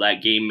of fill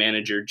that game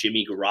manager,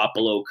 Jimmy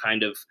Garoppolo,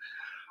 kind of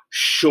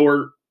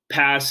short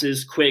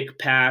passes, quick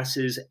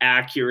passes,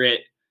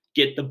 accurate,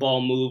 get the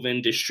ball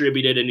moving,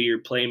 distribute it into your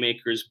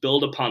playmakers,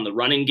 build upon the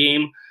running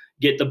game,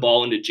 get the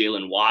ball into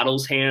Jalen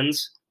Waddle's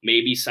hands,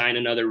 maybe sign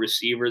another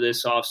receiver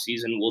this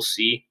offseason. We'll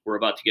see. We're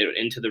about to get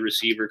into the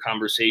receiver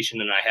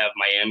conversation, and I have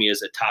Miami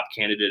as a top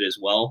candidate as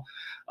well.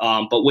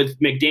 But with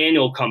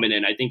McDaniel coming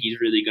in, I think he's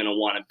really going to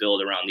want to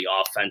build around the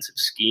offensive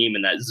scheme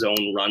and that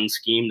zone run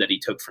scheme that he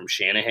took from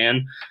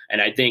Shanahan. And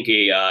I think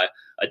a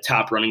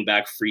top running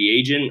back free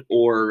agent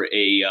or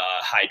a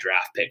high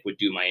draft pick would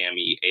do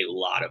Miami a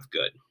lot of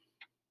good.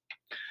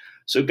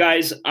 So,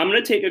 guys, I'm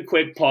going to take a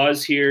quick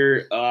pause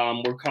here.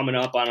 We're coming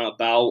up on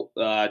about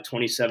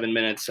 27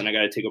 minutes, and I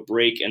got to take a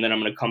break, and then I'm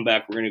going to come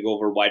back. We're going to go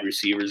over wide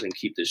receivers and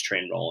keep this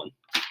train rolling.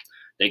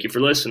 Thank you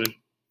for listening.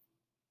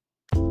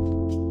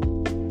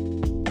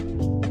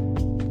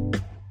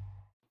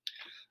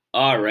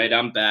 All right,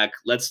 I'm back.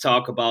 Let's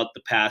talk about the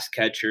pass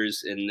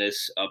catchers in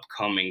this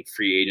upcoming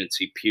free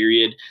agency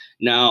period.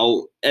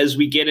 Now, as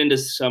we get into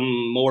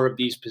some more of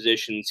these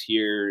positions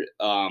here,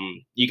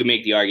 you can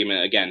make the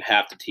argument, again,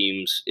 half the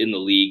teams in the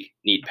league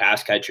need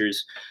pass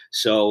catchers.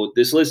 So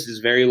this list is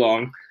very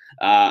long.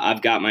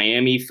 I've got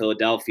Miami,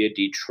 Philadelphia,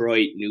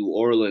 Detroit, New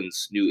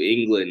Orleans, New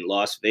England,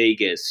 Las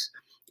Vegas,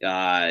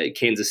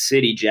 Kansas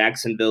City,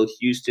 Jacksonville,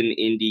 Houston,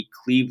 Indy,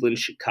 Cleveland,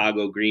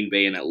 Chicago, Green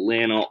Bay, and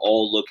Atlanta,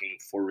 all looking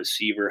for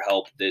receiver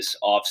help this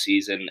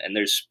offseason. And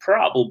there's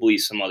probably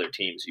some other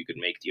teams you could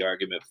make the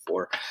argument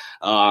for.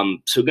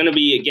 So going to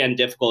be, again,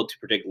 difficult to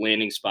predict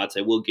landing spots.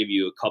 I will give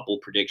you a couple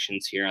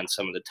predictions here on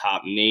some of the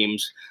top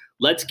names.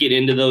 Let's get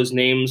into those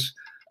names.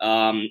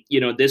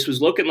 This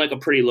was looking like a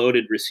pretty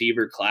loaded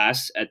receiver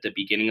class at the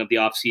beginning of the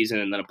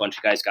offseason, and then a bunch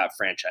of guys got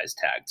franchise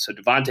tagged. So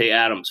Devontae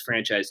Adams,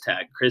 franchise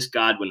tag. Chris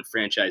Godwin,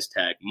 franchise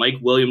tag. Mike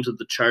Williams of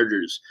the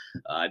Chargers,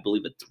 I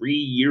believe a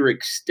 3-year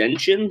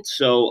extension.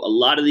 So a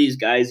lot of these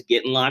guys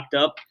getting locked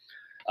up.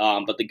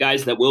 But the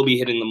guys that will be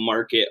hitting the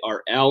market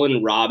are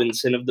Allen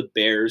Robinson of the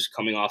Bears,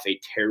 coming off a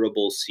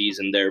terrible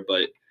season there,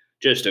 but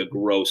just a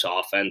gross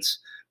offense.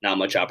 Not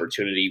much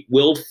opportunity.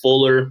 Will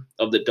Fuller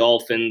of the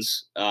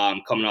Dolphins,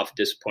 coming off a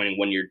disappointing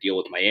 1-year deal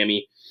with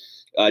Miami.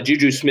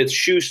 Juju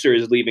Smith-Schuster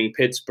is leaving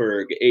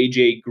Pittsburgh.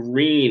 A.J.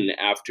 Green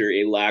after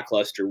a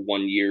lackluster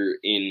 1 year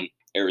in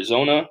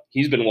Arizona.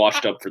 He's been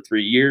washed up for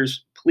 3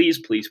 years. Please,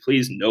 please,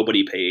 please,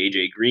 nobody pay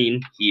A.J. Green.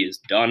 He is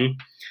done.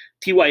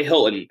 T.Y.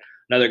 Hilton,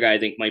 another guy I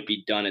think might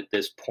be done at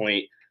this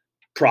point,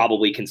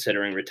 probably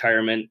considering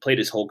retirement. Played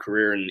his whole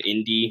career in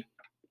Indy.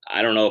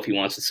 I don't know if he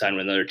wants to sign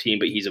with another team,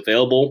 but he's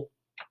available.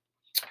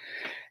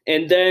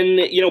 And then,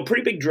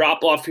 pretty big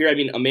drop off here. I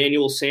mean,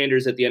 Emmanuel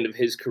Sanders at the end of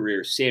his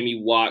career, Sammy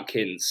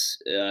Watkins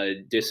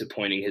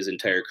disappointing his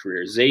entire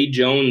career. Zay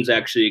Jones,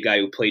 actually a guy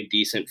who played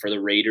decent for the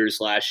Raiders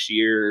last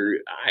year.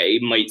 I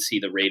might see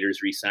the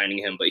Raiders re-signing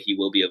him, but he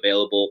will be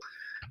available.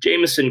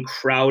 Jamison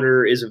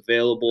Crowder is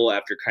available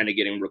after kind of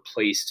getting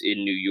replaced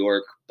in New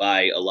York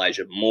by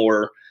Elijah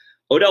Moore.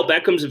 Odell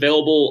Beckham's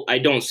available. I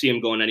don't see him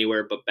going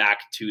anywhere but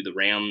back to the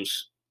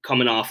Rams,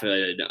 coming off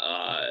a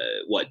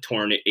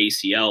torn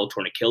ACL,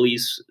 torn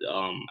Achilles.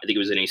 I think it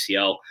was an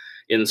ACL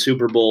in the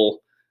Super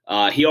Bowl.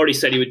 He already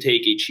said he would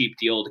take a cheap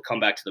deal to come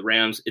back to the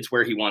Rams. It's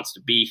where he wants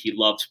to be. He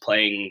loves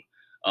playing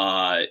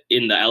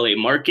in the LA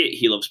market.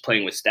 He loves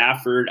playing with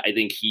Stafford. I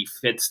think he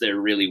fits there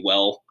really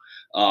well.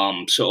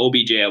 So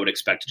OBJ, I would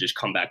expect to just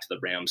come back to the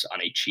Rams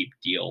on a cheap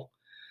deal.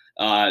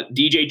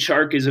 DJ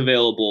Chark is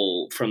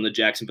available from the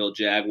Jacksonville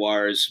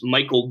Jaguars.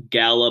 Michael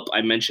Gallup,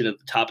 I mentioned at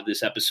the top of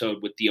this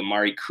episode with the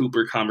Amari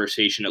Cooper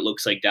conversation. It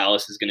looks like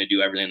Dallas is going to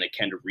do everything they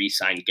can to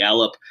re-sign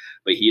Gallup,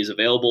 but he is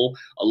available,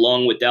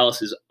 along with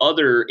Dallas's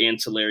other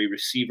ancillary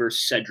receiver,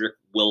 Cedric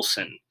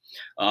Wilson.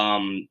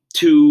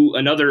 To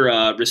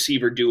another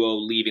receiver duo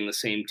leaving the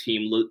same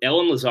team,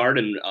 Allen Lazard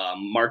and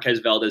Marquez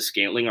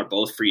Valdez-Scantling are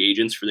both free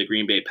agents for the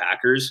Green Bay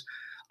Packers.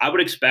 I would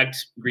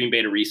expect Green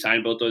Bay to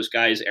re-sign both those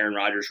guys. Aaron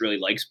Rodgers really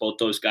likes both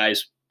those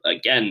guys.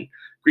 Again,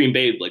 Green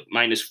Bay like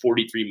minus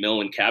 43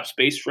 mil in cap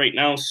space right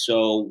now,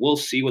 so we'll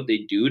see what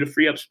they do to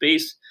free up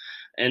space.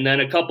 And then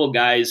a couple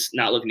guys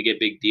not looking to get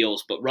big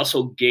deals, but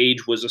Russell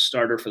Gage was a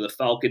starter for the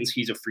Falcons.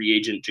 He's a free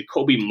agent.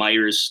 Jacoby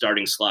Myers,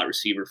 starting slot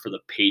receiver for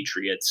the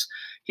Patriots.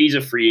 He's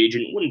a free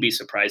agent. Wouldn't be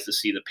surprised to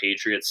see the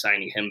Patriots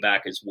signing him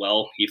back as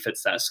well. He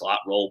fits that slot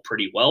role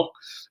pretty well,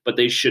 but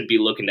they should be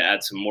looking to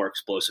add some more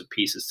explosive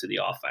pieces to the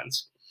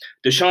offense.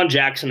 Deshaun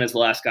Jackson is the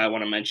last guy I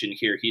want to mention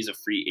here. He's a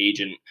free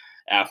agent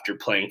after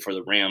playing for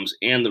the Rams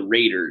and the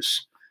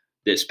Raiders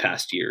this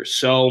past year.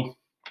 So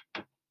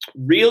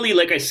really,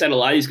 like I said, a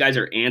lot of these guys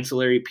are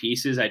ancillary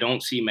pieces. I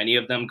don't see many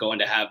of them going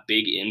to have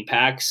big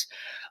impacts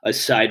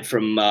aside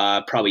from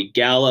probably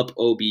Gallup,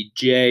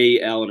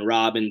 OBJ, Allen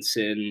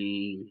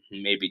Robinson,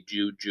 maybe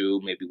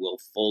Juju, maybe Will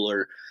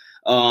Fuller.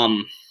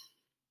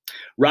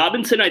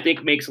 Robinson, I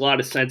think, makes a lot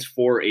of sense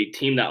for a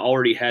team that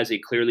already has a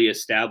clearly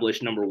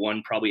established number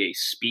one, probably a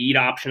speed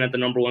option at the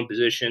number one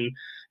position,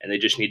 and they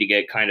just need to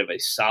get kind of a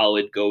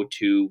solid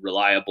go-to,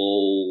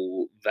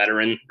 reliable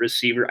veteran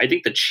receiver. I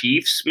think the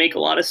Chiefs make a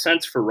lot of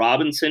sense for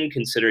Robinson,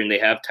 considering they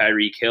have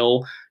Tyreek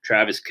Hill,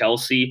 Travis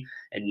Kelce,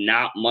 and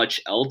not much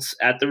else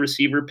at the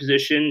receiver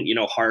position.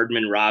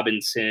 Hardman,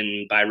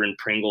 Robinson, Byron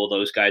Pringle,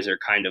 those guys are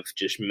kind of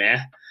just meh.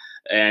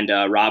 And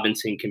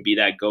Robinson can be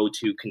that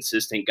go-to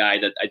consistent guy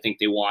that I think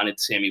they wanted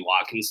Sammy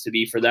Watkins to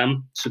be for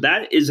them. So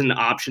that is an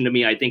option to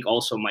me. I think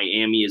also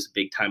Miami is a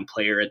big-time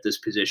player at this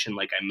position,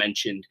 like I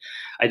mentioned.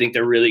 I think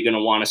they're really going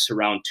to want to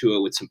surround Tua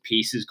with some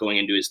pieces going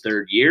into his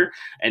third year,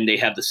 and they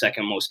have the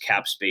second most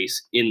cap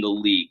space in the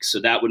league.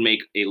 So that would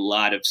make a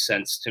lot of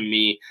sense to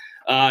me.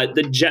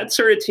 The Jets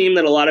are a team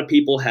that a lot of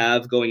people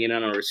have going in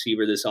on a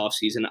receiver this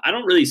offseason. I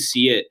don't really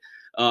see it.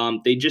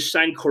 They just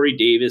signed Corey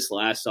Davis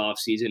last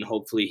offseason.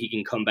 Hopefully he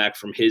can come back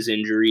from his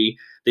injury.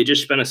 They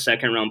just spent a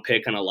second-round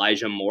pick on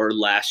Elijah Moore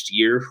last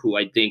year, who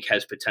I think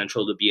has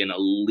potential to be an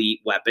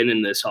elite weapon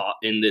in this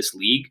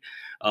league.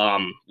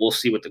 We'll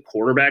see what the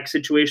quarterback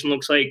situation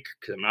looks like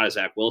because I'm not a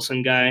Zach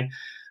Wilson guy.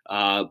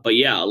 But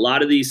yeah, a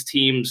lot of these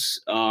teams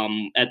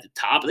at the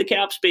top of the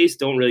cap space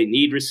don't really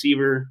need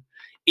receiver.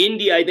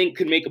 Indy, I think,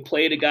 could make a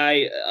play at a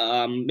guy.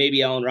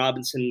 Maybe Allen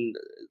Robinson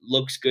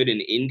looks good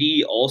in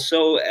Indy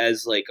also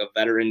as like a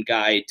veteran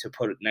guy to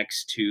put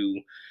next to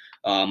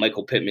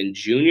Michael Pittman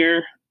Jr.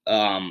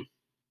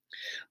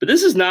 But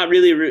this is not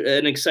really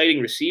an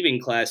exciting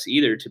receiving class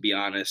either, to be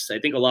honest. I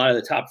think a lot of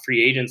the top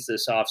free agents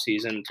this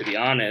offseason, to be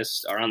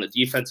honest, are on the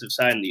defensive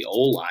side and the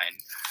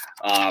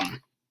O-line.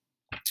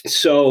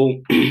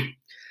 So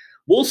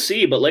we'll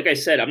see. But like I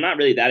said, I'm not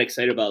really that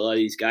excited about a lot of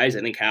these guys.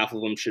 I think half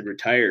of them should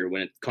retire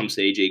when it comes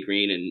to A.J.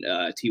 Green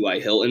and T.Y.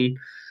 Hilton.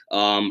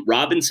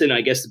 Robinson,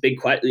 I guess the big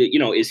question,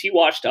 is he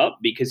washed up?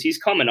 Because he's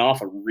coming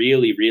off a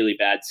really, really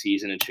bad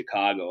season in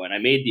Chicago, and I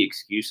made the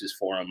excuses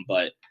for him,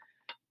 but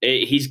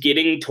he's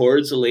getting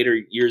towards the later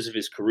years of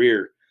his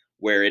career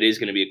where it is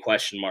going to be a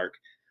question mark.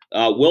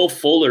 Will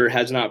Fuller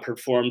has not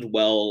performed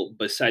well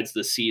besides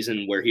the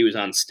season where he was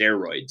on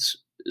steroids.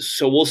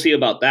 So we'll see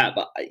about that.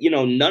 But,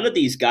 none of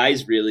these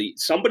guys really –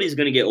 somebody's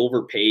going to get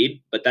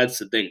overpaid, but that's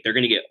the thing. They're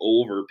going to get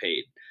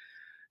overpaid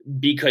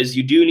because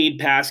you do need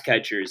pass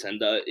catchers, and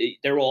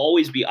there will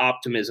always be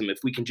optimism if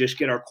we can just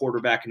get our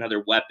quarterback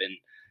another weapon.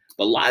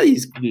 But a lot of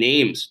these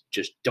names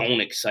just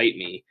don't excite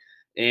me.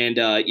 And,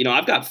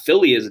 I've got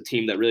Philly as a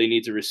team that really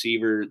needs a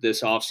receiver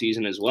this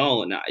offseason as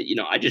well. And,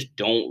 I just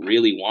don't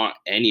really want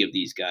any of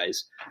these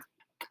guys.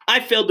 I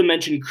failed to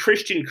mention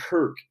Christian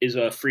Kirk is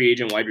a free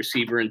agent wide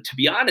receiver. And to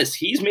be honest,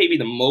 he's maybe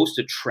the most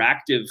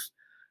attractive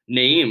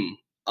name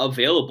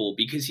available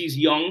because he's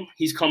young.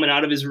 He's coming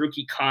out of his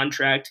rookie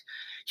contract.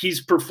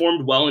 He's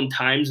performed well in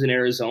times in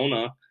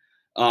Arizona.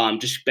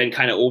 just been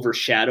kind of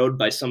overshadowed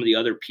by some of the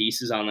other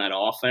pieces on that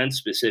offense,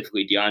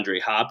 specifically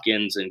DeAndre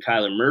Hopkins and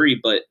Kyler Murray.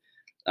 But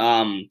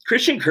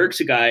Christian Kirk's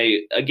a guy,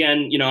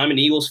 again, I'm an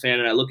Eagles fan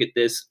and I look at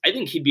this, I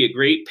think he'd be a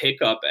great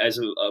pickup as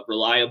a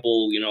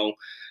reliable,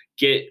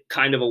 get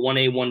kind of a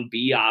 1A,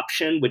 1B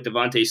option with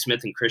Devontae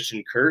Smith and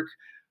Christian Kirk.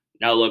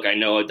 Now, look, I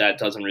know that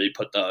doesn't really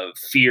put the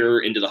fear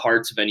into the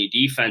hearts of any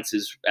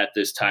defenses at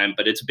this time,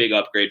 but it's a big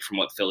upgrade from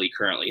what Philly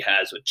currently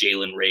has with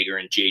Jalen Reagor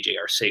and JJ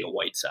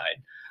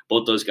Arcega-Whiteside.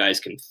 Both those guys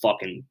can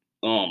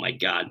oh my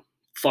God,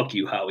 fuck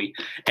you, Howie.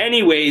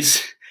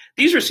 Anyways,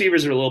 these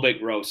receivers are a little bit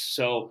gross.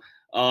 So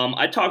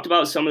I talked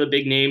about some of the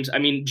big names. I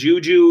mean,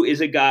 Juju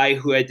is a guy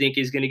who I think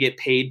is going to get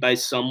paid by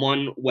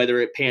someone. Whether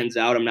it pans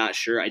out, I'm not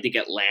sure. I think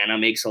Atlanta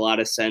makes a lot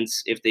of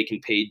sense if they can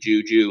pay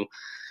Juju.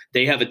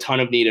 They have a ton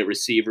of need at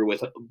receiver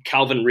with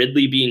Calvin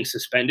Ridley being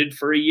suspended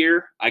for a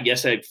year. I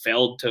guess I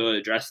failed to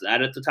address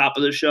that at the top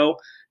of the show.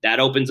 That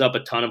opens up a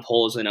ton of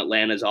holes in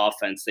Atlanta's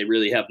offense. They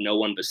really have no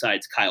one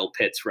besides Kyle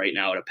Pitts right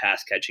now at a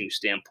pass-catching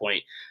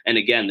standpoint. And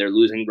again, they're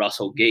losing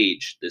Russell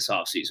Gage this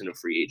offseason of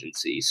free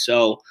agency.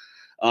 So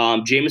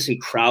Jamison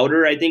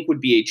Crowder, I think, would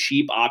be a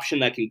cheap option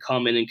that can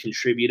come in and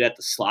contribute at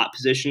the slot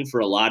position for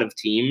a lot of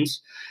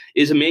teams.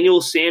 Is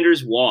Emmanuel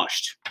Sanders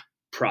washed?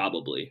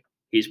 Probably.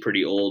 He's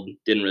pretty old.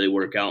 Didn't really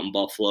work out in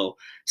Buffalo.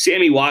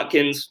 Sammy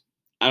Watkins,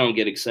 I don't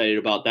get excited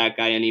about that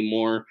guy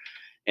anymore.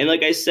 And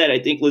like I said, I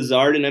think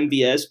Lazard and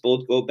MVS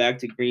both go back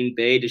to Green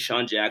Bay.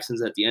 Deshaun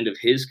Jackson's at the end of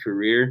his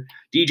career.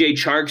 DJ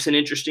Chark's an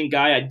interesting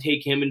guy. I'd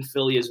take him in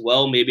Philly as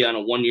well, maybe on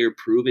a one-year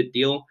prove-it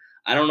deal.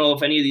 I don't know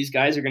if any of these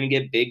guys are going to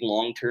get big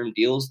long-term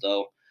deals,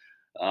 though.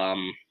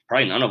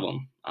 Probably none of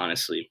them,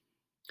 honestly.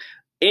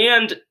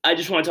 And I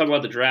just want to talk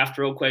about the draft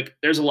real quick.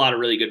 There's a lot of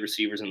really good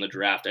receivers in the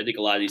draft. I think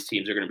a lot of these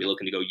teams are going to be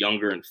looking to go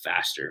younger and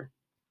faster.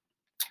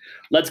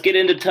 Let's get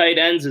into tight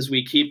ends as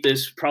we keep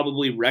this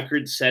probably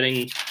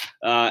record-setting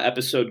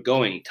episode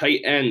going. Tight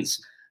ends,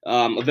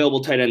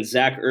 available tight ends,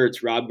 Zach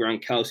Ertz, Rob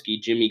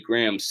Gronkowski, Jimmy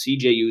Graham,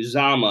 CJ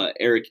Uzomah,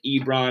 Eric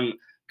Ebron,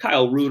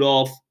 Kyle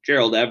Rudolph,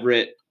 Gerald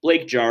Everett,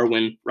 Blake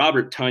Jarwin,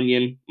 Robert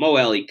Tonyan, Mo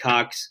Alley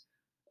Cox,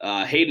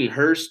 Hayden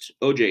Hurst,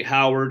 O.J.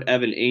 Howard,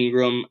 Evan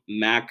Ingram,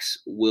 Max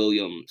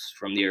Williams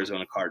from the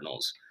Arizona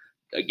Cardinals.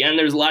 Again,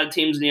 there's a lot of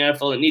teams in the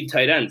NFL that need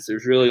tight ends.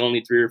 There's really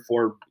only 3 or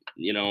 4,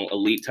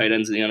 elite tight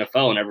ends in the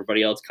NFL, and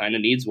everybody else kind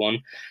of needs one.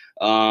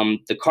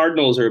 The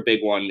Cardinals are a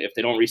big one. If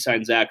they don't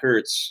re-sign Zach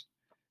Ertz,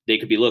 they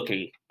could be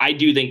looking. I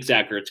do think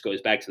Zach Ertz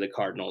goes back to the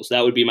Cardinals.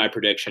 That would be my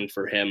prediction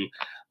for him.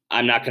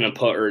 I'm not going to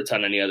put Ertz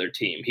on any other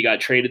team. He got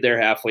traded there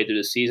halfway through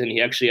the season.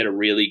 He actually had a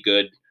really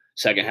good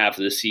second half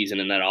of the season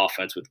in that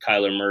offense with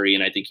Kyler Murray,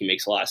 and I think he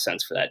makes a lot of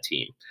sense for that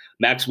team.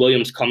 Max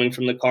Williams coming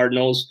from the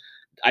Cardinals,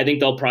 I think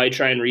they'll probably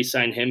try and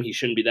re-sign him. He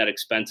shouldn't be that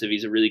expensive.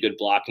 He's a really good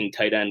blocking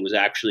tight end, was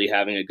actually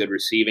having a good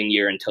receiving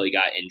year until he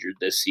got injured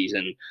this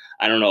season.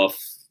 I don't know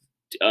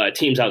if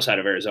teams outside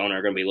of Arizona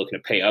are going to be looking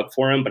to pay up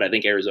for him, but I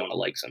think Arizona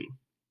likes him.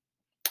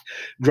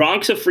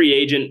 Gronk's a free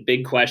agent,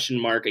 big question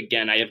mark.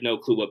 Again, I have no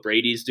clue what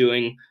Brady's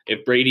doing.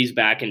 If Brady's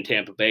back in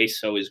Tampa Bay,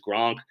 so is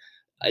Gronk.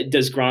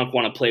 Does Gronk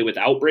want to play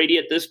without Brady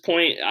at this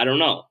point? I don't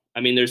know. I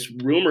mean, there's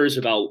rumors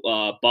about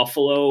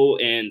Buffalo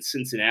and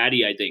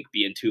Cincinnati, I think,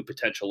 being 2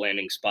 potential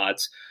landing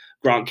spots.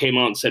 Gronk came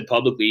out and said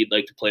publicly he'd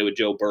like to play with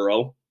Joe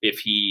Burrow if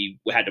he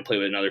had to play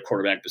with another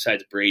quarterback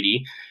besides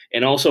Brady.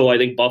 And also, I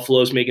think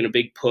Buffalo's making a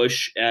big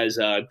push as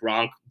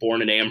Gronk,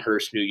 born in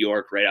Amherst, New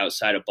York, right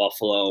outside of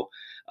Buffalo,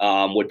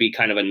 would be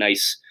kind of a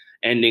nice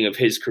ending of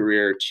his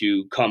career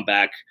to come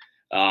back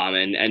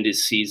and end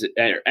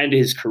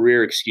his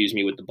career,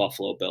 with the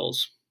Buffalo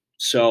Bills.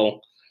 So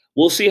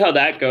we'll see how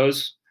that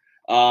goes.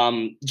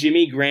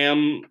 Jimmy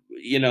Graham,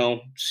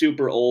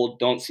 super old.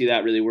 Don't see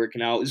that really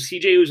working out.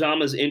 CJ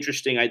Uzomah is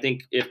interesting. I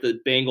think if the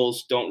Bengals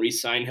don't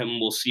re-sign him,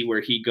 we'll see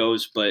where he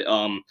goes. But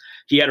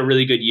he had a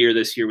really good year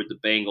this year with the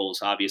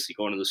Bengals, obviously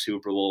going to the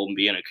Super Bowl and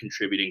being a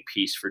contributing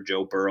piece for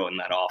Joe Burrow in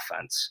that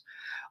offense.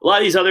 A lot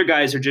of these other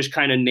guys are just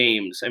kind of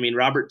names. I mean,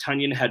 Robert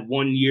Tonyan had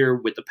 1 year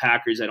with the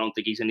Packers. I don't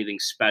think he's anything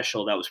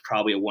special. That was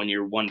probably a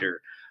 1-year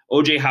wonder.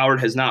 O.J. Howard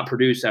has not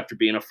produced after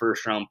being a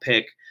first-round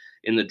pick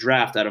in the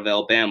draft out of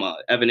Alabama.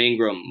 Evan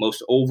Ingram,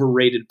 most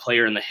overrated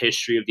player in the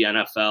history of the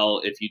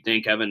NFL. If you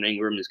think Evan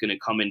Ingram is going to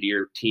come into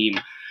your team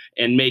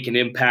and make an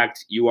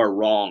impact, you are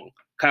wrong.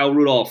 Kyle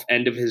Rudolph,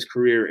 end of his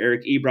career.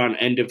 Eric Ebron,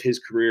 end of his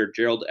career.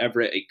 Gerald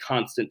Everett, a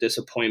constant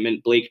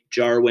disappointment. Blake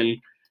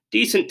Jarwin,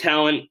 decent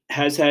talent,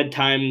 has had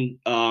time,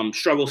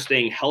 struggle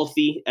staying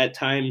healthy at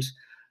times.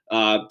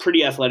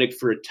 Pretty athletic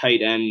for a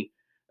tight end.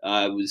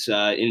 Was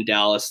in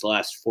Dallas the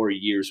last 4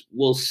 years.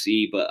 We'll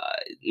see, but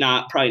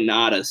probably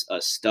not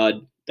a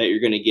stud that you're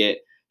going to get.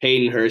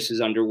 Hayden Hurst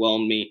has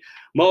underwhelmed me.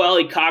 Mo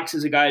Alley Cox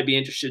is a guy I'd be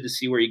interested to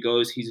see where he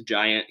goes. He's a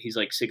giant. He's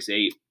like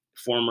 6'8",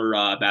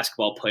 former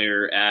basketball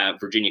player at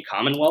Virginia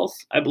Commonwealth,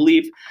 I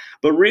believe.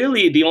 But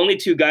really, the only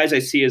 2 guys I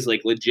see as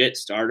like legit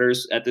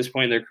starters at this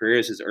point in their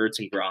careers is Ertz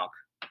and Gronk.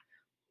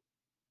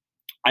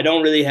 I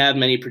don't really have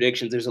many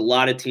predictions. There's a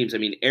lot of teams. I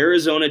mean,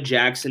 Arizona,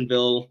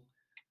 Jacksonville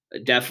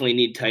definitely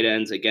need tight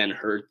ends. Again,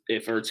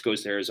 if Ertz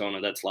goes to Arizona,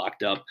 that's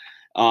locked up.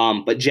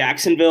 But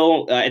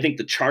Jacksonville, I think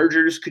the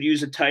Chargers could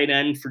use a tight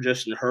end for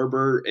Justin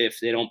Herbert if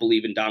they don't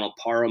believe in Donald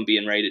Parham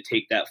being ready to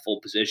take that full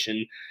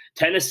position.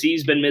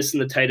 Tennessee's been missing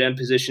the tight end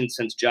position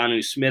since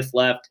Jonnu Smith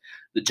left.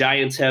 The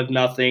Giants have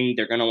nothing.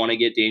 They're going to want to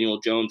get Daniel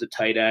Jones a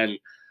tight end.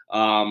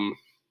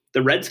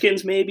 The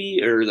Redskins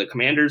maybe, or the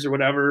Commanders or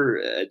whatever,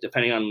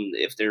 depending on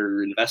if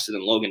they're invested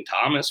in Logan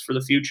Thomas for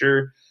the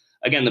future.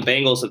 Again, the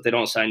Bengals, if they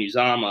don't sign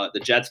Uzama, the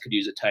Jets could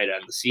use a tight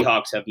end. The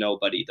Seahawks have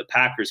nobody. The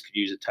Packers could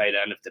use a tight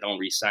end if they don't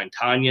re-sign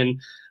Tanyan.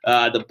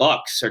 The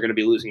Bucks are going to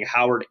be losing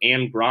Howard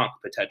and Gronk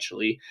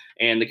potentially,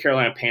 and the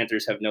Carolina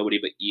Panthers have nobody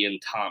but Ian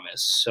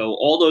Thomas. So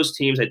all those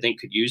teams, I think,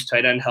 could use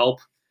tight end help.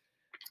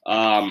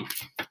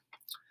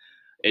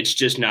 It's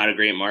just not a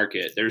great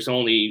market. There's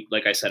only,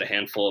 like I said, a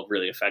handful of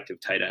really effective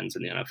tight ends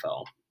in the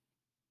NFL.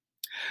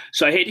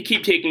 So I hate to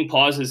keep taking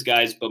pauses,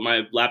 guys, but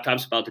my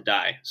laptop's about to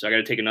die. So I got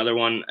to take another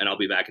one, and I'll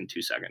be back in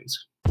 2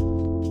 seconds.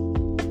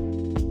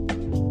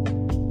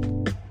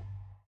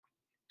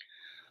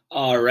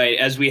 All right.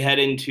 As we head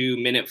into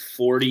minute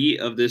 40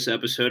 of this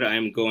episode, I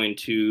am going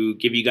to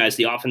give you guys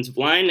the offensive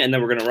line, and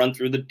then we're going to run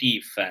through the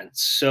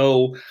defense.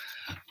 So,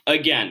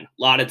 again,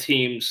 a lot of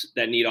teams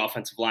that need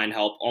offensive line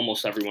help,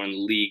 almost everyone in the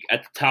league.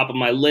 At the top of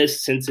my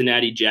list,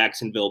 Cincinnati,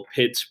 Jacksonville,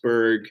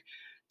 Pittsburgh,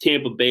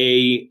 Tampa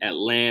Bay,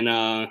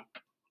 Atlanta,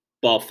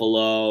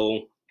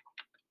 Buffalo,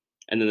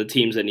 and then the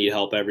teams that need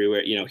help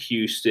everywhere,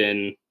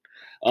 Houston.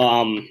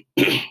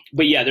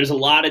 But yeah, there's a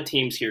lot of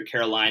teams here.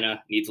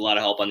 Carolina needs a lot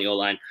of help on the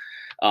O-line.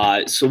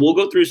 So we'll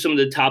go through some of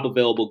the top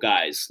available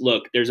guys.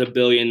 Look, there's a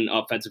billion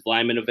offensive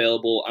linemen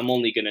available. I'm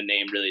only going to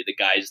name really the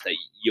guys that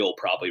you'll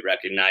probably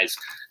recognize.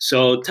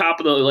 So top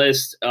of the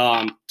list,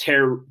 Teron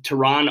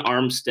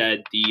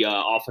Armstead, the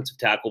offensive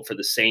tackle for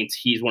the Saints.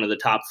 He's one of the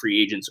top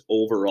free agents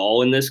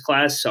overall in this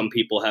class. Some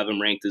people have him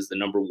ranked as the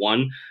number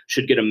one.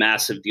 Should get a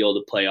massive deal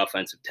to play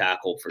offensive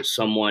tackle for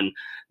someone.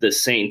 The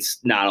Saints,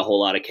 not a whole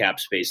lot of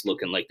cap space,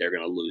 looking like they're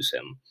going to lose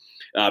him.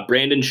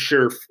 Brandon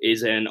Scherf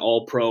is an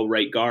all-pro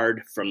right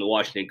guard from the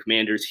Washington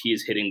Commanders. He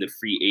is hitting the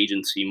free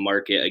agency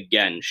market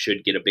again,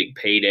 should get a big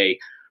payday.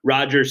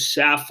 Roger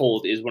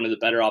Saffold is one of the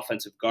better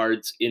offensive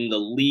guards in the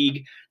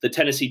league. The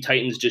Tennessee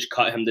Titans just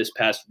cut him this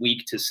past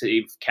week to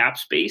save cap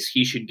space.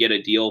 He should get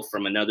a deal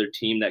from another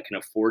team that can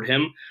afford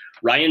him.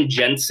 Ryan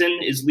Jensen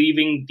is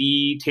leaving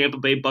the Tampa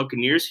Bay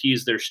Buccaneers. He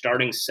is their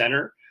starting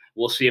center.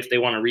 We'll see if they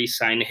want to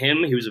re-sign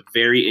him. He was a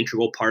very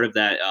integral part of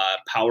that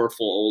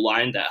powerful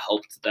O-line that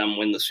helped them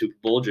win the Super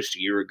Bowl just a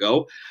year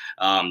ago.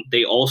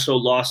 They also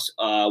lost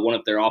one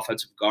of their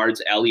offensive guards,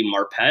 Ali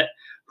Marpet,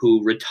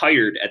 who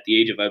retired at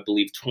the age of, I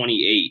believe,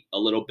 28. A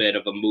little bit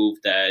of a move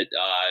that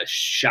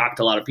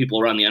shocked a lot of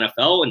people around the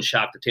NFL and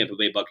shocked the Tampa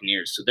Bay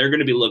Buccaneers. So they're going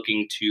to be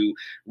looking to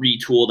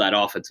retool that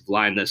offensive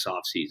line this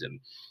offseason.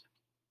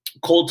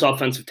 Colts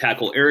offensive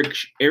tackle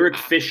Eric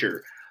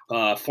Fisher,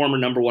 former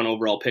number one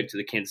overall pick to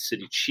the Kansas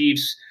City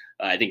Chiefs.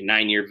 I think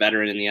 9-year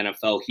veteran in the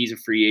NFL. He's a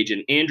free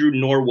agent. Andrew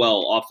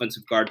Norwell,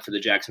 offensive guard for the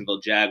Jacksonville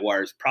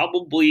Jaguars.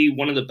 Probably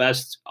one of the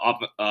best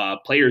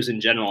players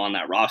in general on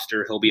that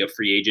roster. He'll be a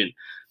free agent.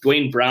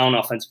 Dwayne Brown,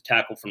 offensive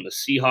tackle from the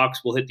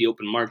Seahawks, will hit the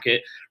open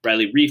market.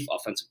 Riley Reif,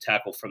 offensive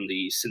tackle from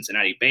the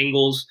Cincinnati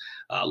Bengals.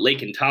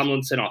 Laken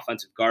Tomlinson,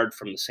 offensive guard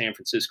from the San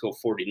Francisco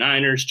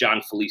 49ers.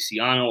 John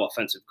Feliciano,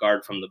 offensive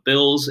guard from the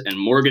Bills. And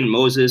Morgan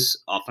Moses,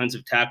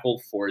 offensive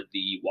tackle for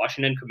the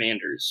Washington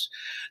Commanders.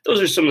 Those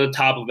are some of the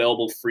top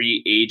available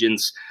free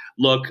agents.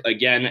 Look,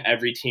 again,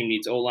 every team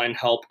needs O-line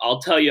help.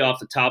 I'll tell you off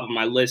the top of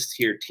my list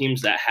here,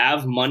 teams that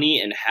have money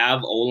and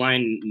have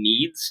O-line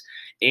needs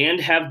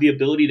and have the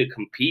ability to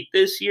compete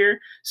this year,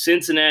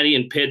 Cincinnati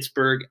and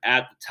Pittsburgh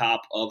at the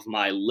top of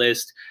my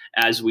list.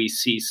 As we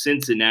see,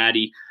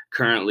 Cincinnati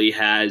currently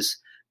has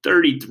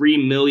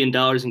 $33 million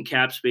in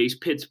cap space.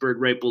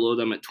 Pittsburgh right below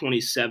them at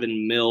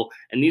 $27 million.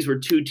 And these were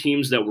two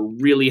teams that were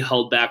really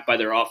held back by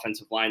their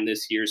offensive line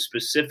this year.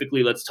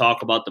 Specifically, let's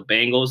talk about the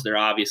Bengals. They're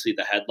obviously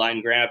the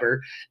headline grabber.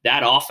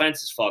 That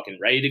offense is fucking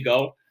ready to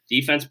go.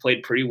 Defense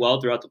played pretty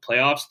well throughout the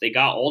playoffs. They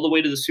got all the way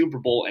to the Super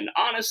Bowl and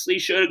honestly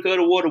should have, could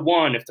have, would have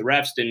won if the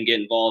refs didn't get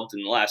involved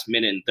in the last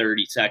minute and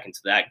 30 seconds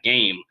of that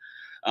game.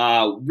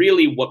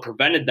 Really what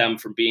prevented them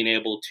from being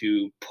able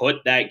to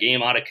put that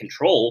game out of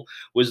control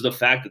was the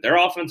fact that their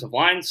offensive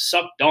line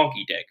sucked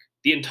donkey dick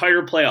the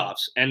entire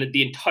playoffs. And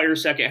the entire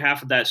second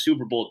half of that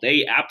Super Bowl,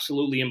 they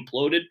absolutely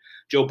imploded.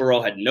 Joe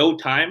Burrow had no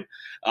time.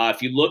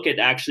 If you look at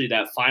actually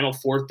that final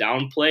fourth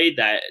down play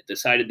that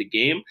decided the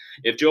game,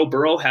 if Joe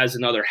Burrow has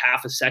another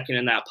half a second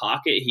in that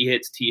pocket, he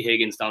hits T.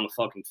 Higgins down the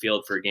fucking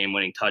field for a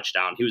game-winning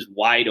touchdown. He was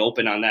wide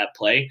open on that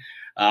play,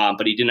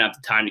 but he didn't have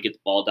the time to get the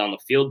ball down the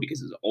field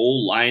because his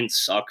O-line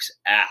sucks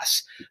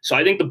ass. So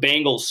I think the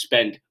Bengals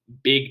spend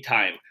big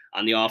time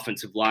on the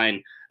offensive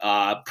line.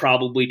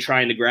 probably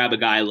trying to grab a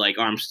guy like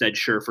Armstead,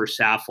 Scherfer,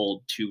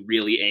 Saffold to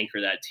really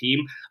anchor that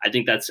team. I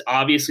think that's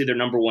obviously their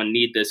number one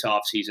need this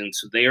offseason.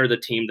 So they are the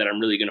team that I'm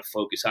really going to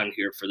focus on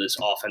here for this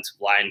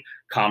offensive line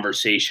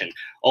conversation.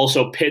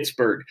 Also,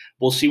 Pittsburgh.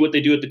 We'll see what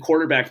they do at the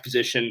quarterback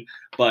position.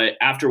 But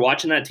after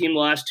watching that team the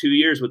last 2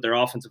 years with their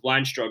offensive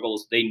line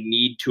struggles, they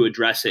need to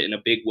address it in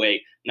a big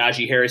way.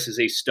 Najee Harris is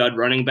a stud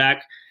running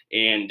back,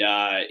 and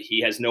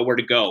he has nowhere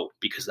to go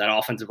because that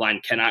offensive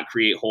line cannot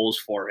create holes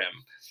for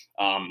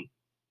him.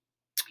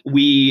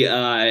 We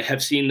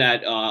have seen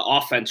that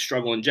offense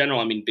struggle in general.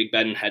 I mean, Big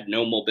Ben had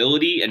no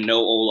mobility and no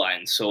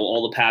O-line, so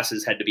all the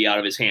passes had to be out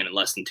of his hand in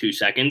less than 2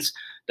 seconds.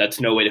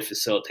 That's no way to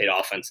facilitate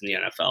offense in the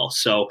NFL.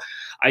 So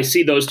I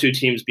see those two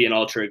teams being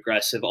ultra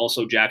aggressive.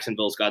 Also,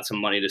 Jacksonville's got some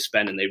money to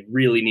spend, and they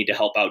really need to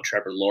help out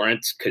Trevor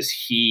Lawrence because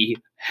he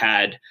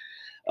had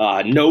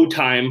no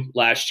time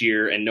last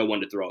year and no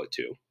one to throw it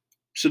to.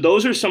 So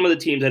those are some of the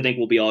teams I think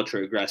will be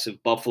ultra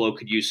aggressive. Buffalo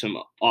could use some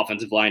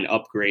offensive line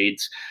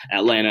upgrades.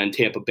 Atlanta and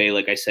Tampa Bay,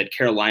 like I said,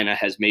 Carolina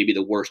has maybe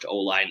the worst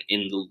O-line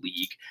in the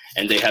league,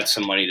 and they have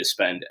some money to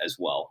spend as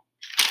well.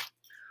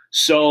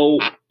 So,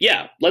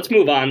 yeah, let's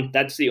move on.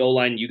 That's the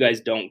O-line. You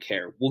guys don't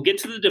care. We'll get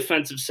to the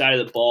defensive side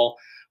of the ball.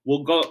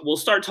 We'll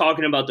start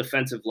talking about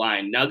defensive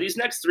line. Now, these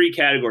next three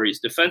categories,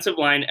 defensive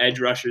line, edge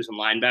rushers, and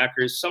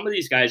linebackers, some of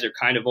these guys are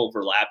kind of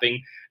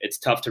overlapping. It's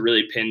tough to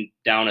really pin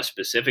down a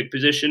specific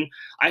position.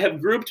 I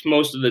have grouped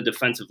most of the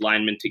defensive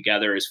linemen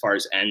together as far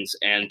as ends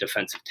and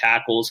defensive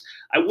tackles.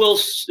 I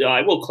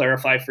will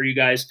clarify for you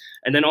guys.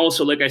 And then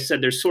also, like I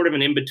said, there's sort of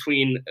an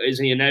in-between. Is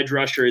he an edge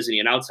rusher? Is he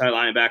an outside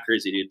linebacker?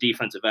 Is he a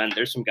defensive end?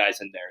 There's some guys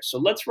in there. So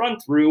let's run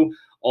through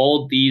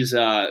all these,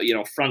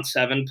 front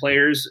seven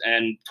players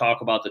and talk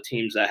about the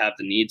teams that have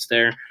the needs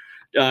there.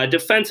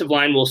 Defensive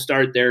line, we'll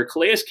start there.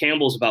 Calais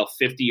Campbell's about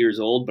 50 years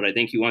old, but I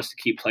think he wants to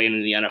keep playing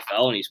in the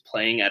NFL, and he's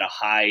playing at a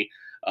high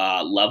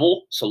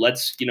level. So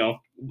let's,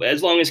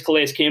 as long as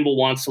Calais Campbell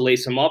wants to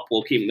lace him up,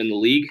 we'll keep him in the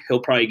league. He'll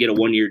probably get a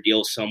one-year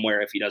deal somewhere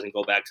if he doesn't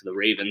go back to the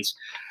Ravens.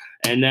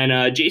 And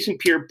then Jason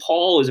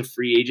Pierre-Paul is a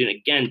free agent.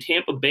 Again,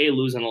 Tampa Bay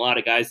losing a lot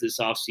of guys this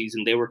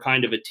offseason. They were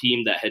kind of a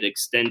team that had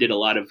extended a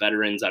lot of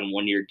veterans on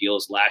one-year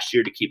deals last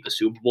year to keep the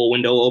Super Bowl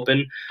window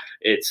open.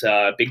 It's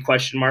a big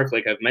question mark,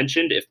 like I've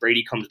mentioned. If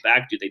Brady comes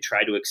back, do they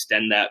try to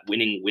extend that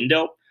winning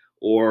window,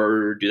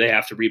 or do they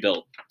have to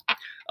rebuild?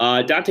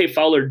 Dante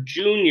Fowler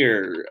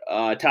Jr.,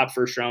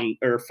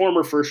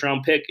 former first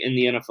round pick in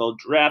the NFL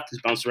draft, has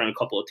bounced around a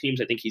couple of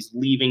teams. I think he's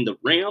leaving the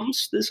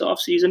Rams this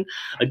offseason.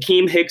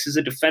 Akeem Hicks is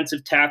a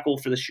defensive tackle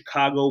for the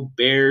Chicago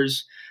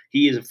Bears.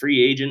 He is a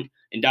free agent.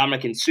 And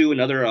Dominican Sue,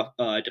 another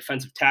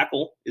defensive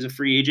tackle, is a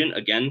free agent,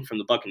 again, from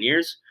the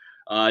Buccaneers.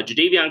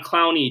 Jadeveon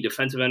Clowney,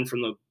 defensive end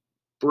from the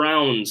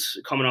Browns,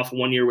 coming off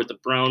 1 year with the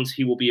Browns.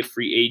 He will be a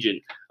free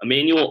agent.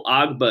 Emmanuel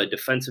Ogbah,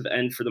 defensive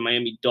end for the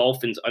Miami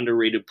Dolphins,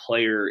 underrated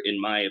player, in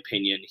my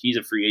opinion. He's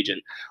a free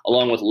agent,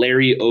 along with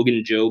Larry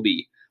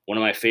Ogunjobi, one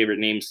of my favorite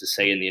names to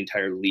say in the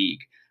entire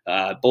league.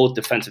 Both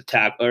defensive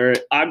tackle.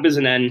 Ogbah's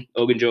an end.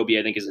 Ogunjobi,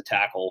 I think, is a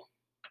tackle.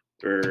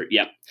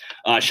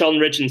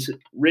 Sheldon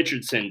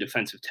Richardson,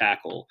 defensive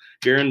tackle.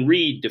 Jaron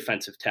Reed,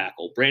 defensive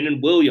tackle.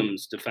 Brandon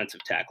Williams,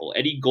 defensive tackle.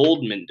 Eddie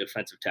Goldman,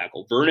 defensive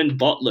tackle. Vernon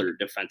Butler,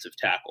 defensive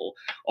tackle.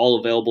 All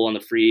available on the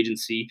free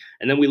agency.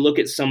 And then we look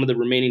at some of the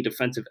remaining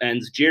defensive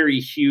ends.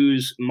 Jerry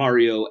Hughes,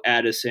 Mario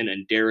Addison,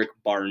 and Derek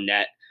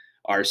Barnett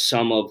are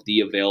some of the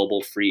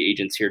available free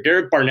agents here.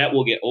 Derek Barnett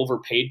will get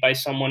overpaid by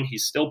someone.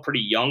 He's still pretty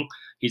young.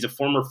 He's a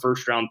former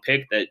first-round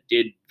pick that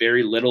did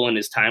very little in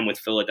his time with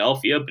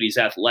Philadelphia, but he's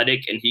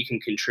athletic and he can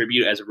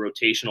contribute as a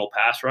rotational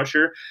pass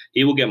rusher.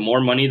 He will get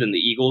more money than the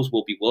Eagles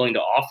will be willing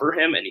to offer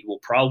him, and he will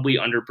probably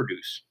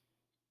underproduce.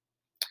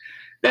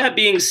 That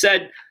being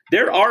said,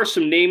 there are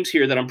some names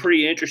here that I'm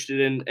pretty interested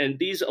in, and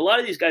a lot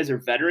of these guys are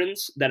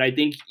veterans that I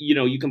think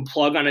you can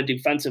plug on a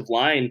defensive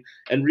line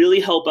and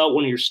really help out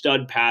one of your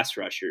stud pass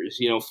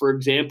rushers. For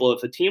example,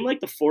 if a team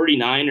like the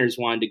 49ers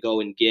wanted to go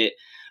and get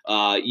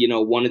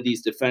one of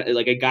these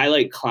like a guy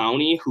like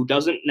Clowney, who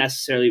doesn't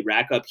necessarily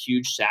rack up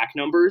huge sack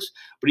numbers,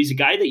 but he's a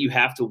guy that you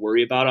have to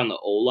worry about on the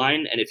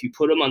O-line. And if you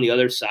put him on the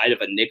other side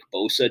of a Nick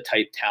Bosa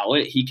type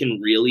talent, he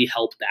can really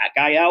help that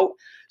guy out.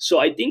 So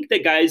I think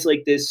that guys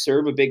like this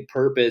serve a big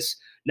purpose.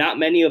 Not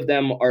many of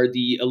them are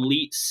the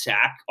elite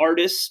sack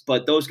artists,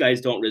 but those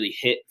guys don't really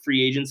hit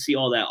free agency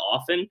all that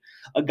often.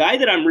 A guy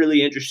that I'm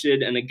really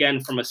interested in, and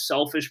again, from a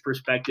selfish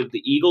perspective,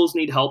 the Eagles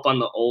need help on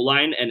the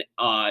O-line, and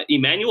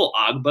Emmanuel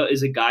Ogbah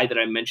is a guy that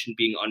I mentioned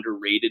being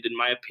underrated in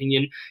my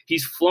opinion.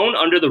 He's flown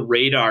under the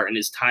radar in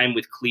his time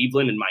with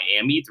Cleveland and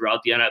Miami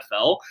throughout the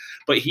NFL,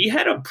 but he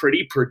had a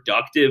pretty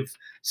productive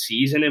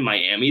season in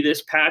Miami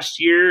this past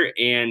year,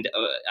 and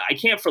I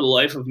can't for the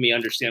life of me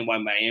understand why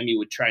Miami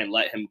would try and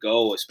let him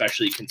go,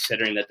 especially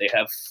considering that they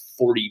have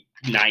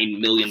 $49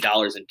 million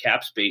in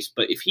cap space.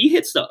 But if he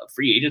hits the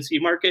free agency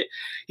market,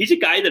 he's a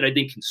guy that I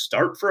think can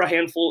start for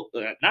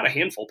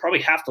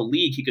probably half the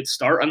league. He could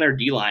start on their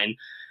D-line,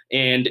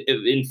 And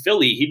in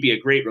Philly, he'd be a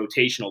great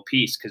rotational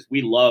piece because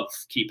we love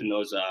keeping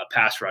those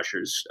pass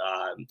rushers,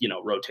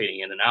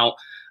 rotating in and out.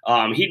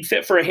 He'd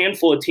fit for a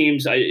handful of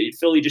teams.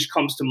 Philly just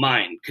comes to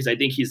mind because I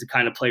think he's the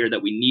kind of player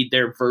that we need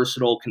there.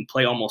 Versatile, can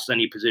play almost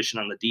any position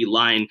on the D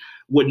line,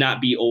 would not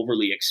be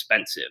overly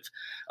expensive.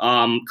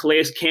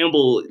 Calais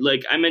Campbell,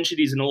 like I mentioned,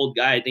 he's an old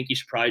guy. I think he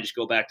should probably just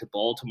go back to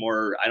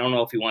Baltimore. I don't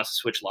know if he wants to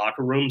switch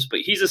locker rooms,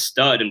 but he's a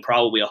stud and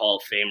probably a Hall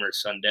of Famer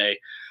someday.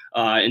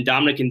 And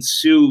Dominican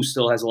Sue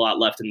still has a lot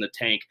left in the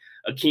tank.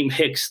 Akeem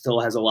Hicks still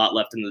has a lot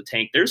left in the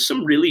tank. There's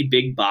some really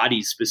big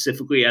bodies,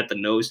 specifically at the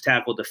nose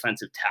tackle,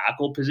 defensive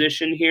tackle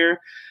position here.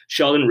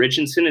 Sheldon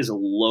Richardson is a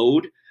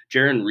load.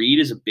 Jaron Reed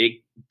is a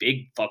big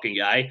fucking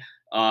guy.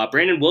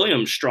 Brandon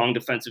Williams, strong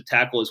defensive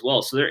tackle as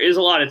well. So there is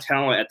a lot of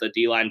talent at the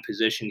D-line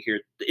position here.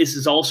 This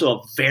is also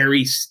a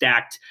very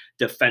stacked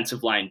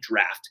defensive line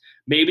draft.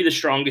 Maybe the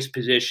strongest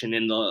position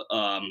in the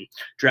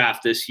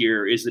draft this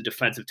year is the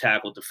defensive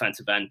tackle,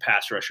 defensive end,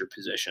 pass rusher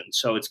position.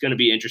 So it's going to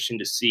be interesting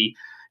to see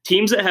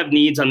teams that have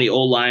needs on the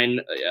O-line,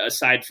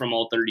 aside from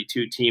all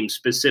 32 teams,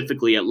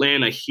 specifically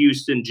Atlanta,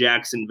 Houston,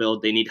 Jacksonville.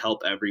 They need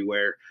help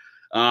everywhere.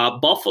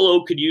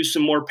 Buffalo could use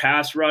some more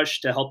pass rush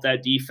to help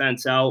that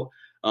defense out.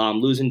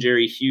 Losing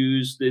Jerry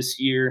Hughes this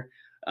year.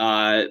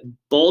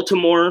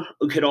 Baltimore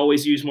could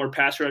always use more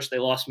pass rush. They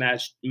lost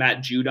Matt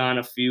Judon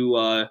a few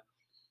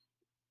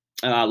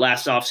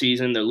last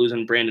offseason. They're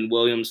losing Brandon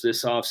Williams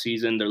this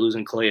offseason. They're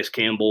losing Calais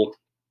Campbell.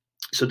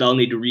 So they'll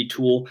need to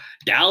retool.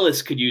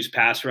 Dallas could use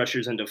pass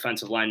rushers and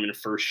defensive linemen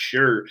for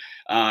sure.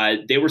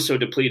 They were so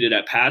depleted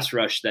at pass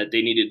rush that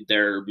they needed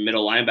their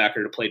middle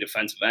linebacker to play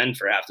defensive end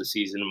for half the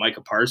season. Micah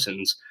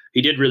Parsons,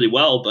 he did really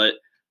well, but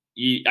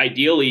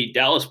ideally,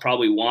 Dallas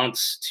probably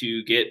wants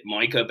to get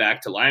Micah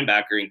back to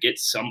linebacker and get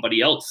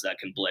somebody else that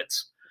can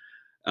blitz.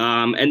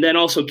 And then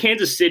also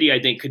Kansas City,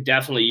 I think, could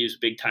definitely use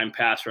big-time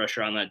pass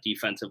rusher on that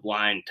defensive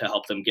line to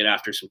help them get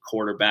after some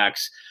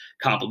quarterbacks,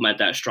 complement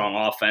that strong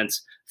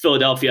offense.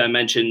 Philadelphia, I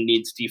mentioned,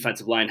 needs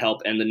defensive line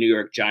help, and the New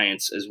York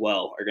Giants as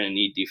well are going to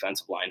need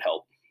defensive line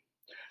help.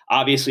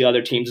 Obviously,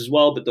 other teams as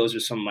well, but those are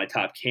some of my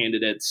top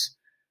candidates.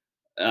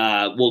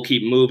 We'll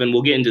keep moving.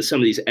 We'll get into some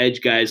of these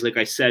edge guys. Like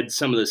I said,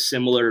 some of the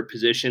similar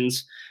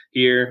positions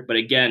here. But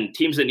again,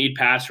 teams that need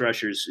pass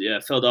rushers,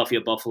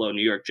 Philadelphia, Buffalo,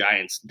 New York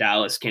Giants,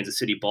 Dallas, Kansas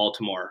City,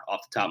 Baltimore,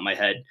 off the top of my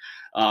head.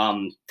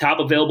 Top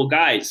available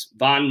guys,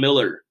 Von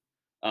Miller.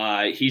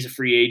 He's a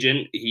free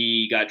agent.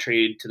 He got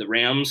traded to the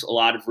Rams. A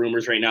lot of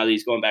rumors right now that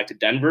he's going back to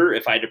Denver.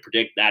 If I had to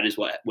predict, that is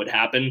what would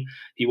happen.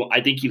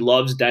 I think he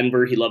loves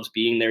Denver. He loves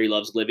being there. He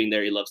loves living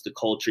there. He loves the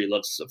culture. He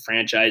loves the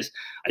franchise.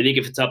 I think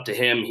if it's up to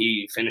him,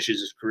 he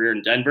finishes his career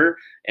in Denver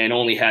and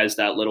only has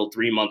that little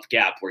 3-month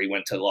gap where he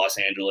went to Los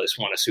Angeles,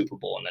 won a Super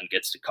Bowl, and then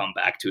gets to come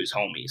back to his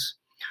homies.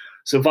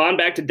 So Von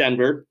back to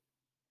Denver.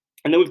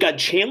 And then we've got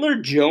Chandler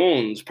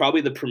Jones,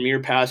 probably the premier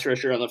pass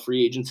rusher on the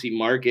free agency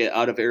market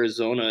out of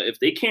Arizona.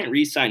 If they can't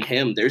re-sign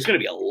him, there's going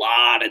to be a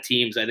lot of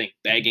teams, I think,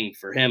 begging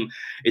for him.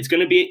 It's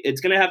going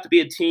to have to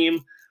be a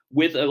team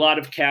with a lot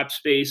of cap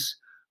space.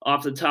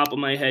 Off the top of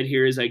my head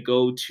here, as I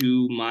go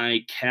to my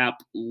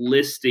cap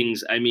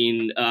listings, I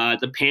mean,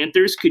 the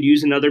Panthers could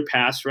use another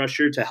pass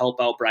rusher to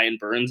help out Brian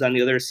Burns on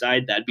the other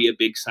side. That'd be a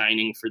big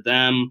signing for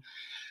them.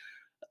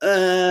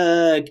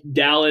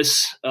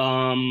 Dallas,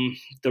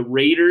 the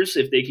Raiders,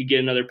 if they could get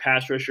another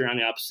pass rusher on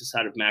the opposite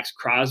side of Max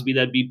Crosby,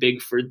 that'd be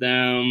big for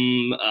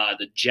them.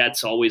 The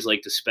Jets always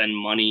like to spend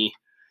money.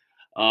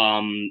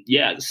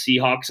 The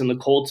Seahawks and the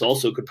Colts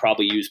also could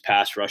probably use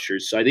pass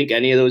rushers. So I think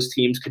any of those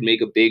teams could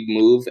make a big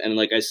move. And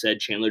like I said,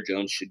 Chandler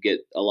Jones should get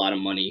a lot of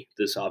money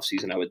this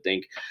offseason, I would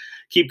think.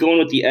 Keep going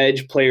with the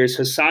edge players.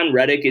 Hassan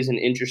Reddick is an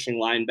interesting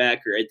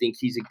linebacker. I think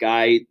he's a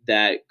guy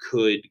that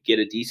could get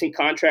a decent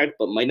contract,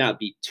 but might not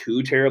be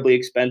too terribly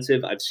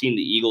expensive. I've seen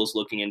the Eagles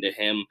looking into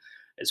him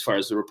as far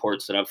as the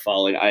reports that I've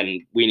followed.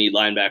 We need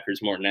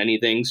linebackers more than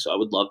anything, so I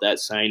would love that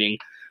signing.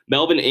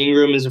 Melvin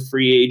Ingram is a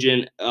free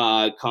agent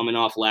coming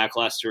off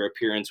lackluster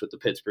appearance with the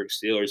Pittsburgh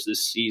Steelers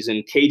this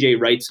season. KJ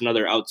Wright's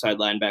another outside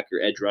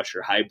linebacker, edge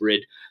rusher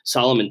hybrid.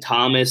 Solomon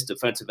Thomas,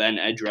 defensive end,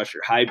 edge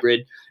rusher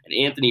hybrid.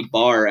 And Anthony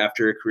Barr,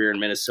 after a career in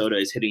Minnesota,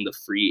 is hitting the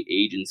free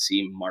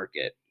agency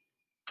market.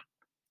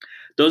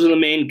 Those are the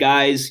main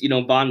guys,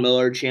 Von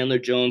Miller, Chandler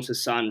Jones,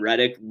 Hassan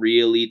Reddick,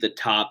 really the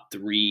top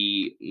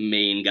 3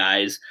 main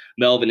guys.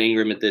 Melvin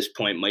Ingram at this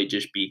point might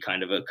just be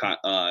kind of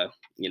a,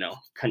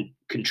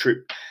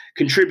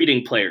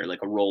 contributing player,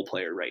 like a role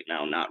player right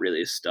now, not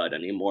really a stud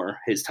anymore.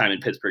 His time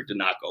in Pittsburgh did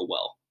not go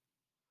well.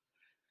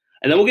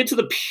 And then we'll get to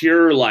the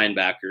pure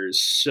linebackers.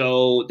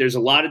 So there's a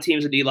lot of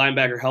teams that need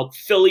linebacker help.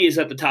 Philly is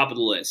at the top of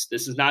the list.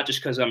 This is not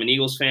just because I'm an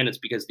Eagles fan. It's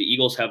because the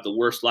Eagles have the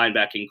worst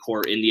linebacking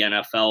core in the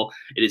NFL.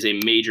 It is a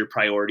major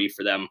priority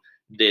for them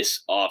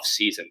this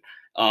offseason.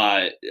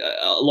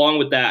 Along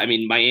with that, I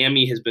mean,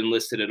 Miami has been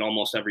listed in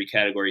almost every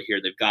category here.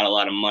 They've got a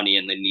lot of money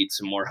and they need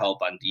some more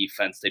help on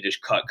defense. They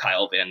just cut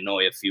Kyle Van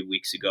Noy a few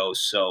weeks ago.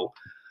 So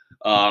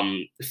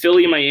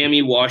Philly,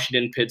 Miami,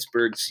 Washington,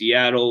 Pittsburgh,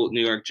 Seattle,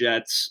 New York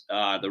Jets,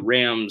 the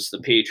Rams, the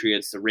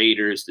Patriots, the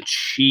Raiders, the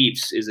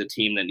Chiefs is a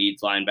team that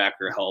needs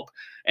linebacker help,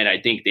 and I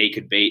think they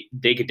could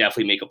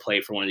definitely make a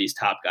play for one of these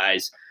top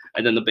guys.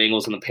 And then the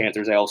Bengals and the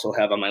Panthers I also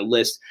have on my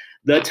list.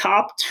 The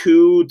top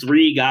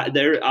 2-3 guys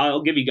there,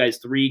 I'll give you guys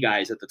 3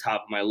 guys at the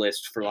top of my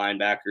list for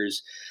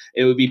linebackers.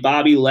 It would be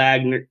Bobby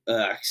Wagner,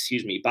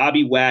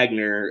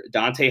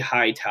 Dante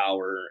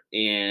Hightower,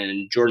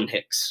 and Jordan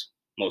Hicks,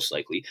 most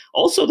likely.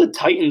 Also, the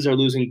Titans are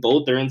losing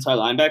both their inside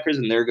linebackers,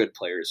 and they're good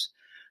players.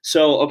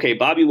 So, okay,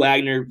 Bobby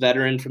Wagner,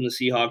 veteran from the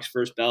Seahawks,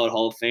 first ballot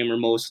Hall of Famer,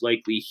 most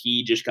likely.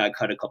 He just got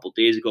cut a couple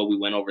days ago. We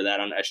went over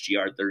that on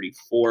SGR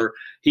 34.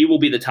 He will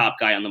be the top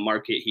guy on the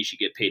market. He should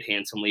get paid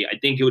handsomely. I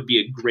think it would be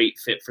a great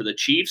fit for the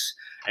Chiefs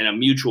and a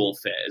mutual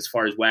fit as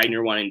far as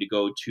Wagner wanting to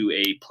go to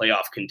a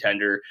playoff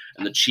contender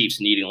and the Chiefs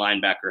needing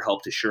linebacker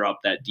help to shore up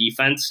that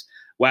defense.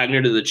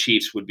 Wagner to the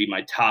Chiefs would be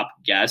my top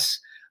guess.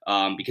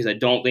 Because I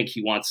don't think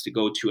he wants to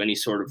go to any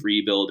sort of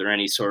rebuild or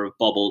any sort of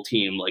bubble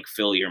team like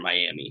Philly or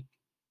Miami.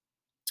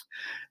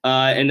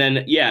 And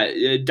then,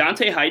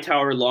 Dante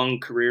Hightower,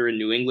 long career in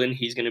New England.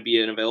 He's going to be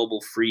an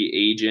available free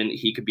agent.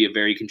 He could be a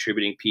very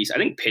contributing piece. I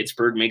think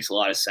Pittsburgh makes a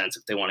lot of sense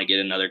if they want to get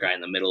another guy in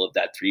the middle of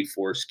that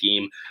 3-4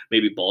 scheme,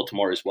 maybe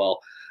Baltimore as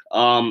well.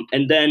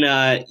 And then,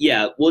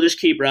 we'll just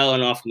keep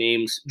rattling off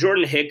names.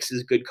 Jordan Hicks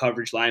is a good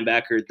coverage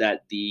linebacker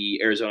that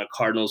the Arizona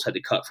Cardinals had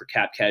to cut for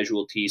cap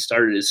casualty.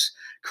 Started his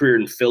career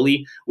in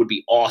Philly. Would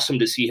be awesome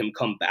to see him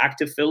come back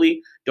to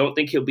Philly. Don't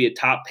think he'll be a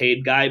top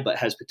paid guy, but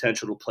has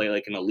potential to play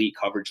like an elite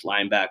coverage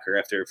linebacker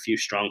after a few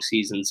strong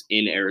seasons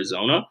in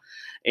Arizona.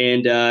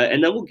 And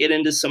then we'll get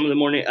into some of the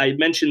more. I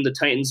mentioned the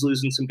Titans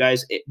losing some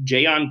guys.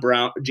 Jayon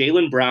Brown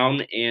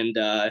and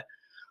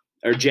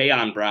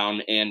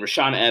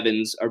Rashaan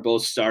Evans are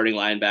both starting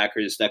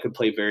linebackers that could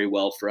play very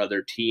well for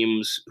other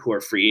teams who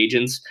are free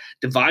agents.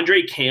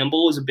 Devondre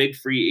Campbell is a big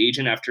free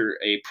agent after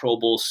a Pro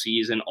Bowl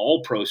season,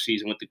 all-pro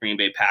season with the Green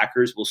Bay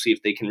Packers. We'll see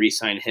if they can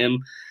re-sign him.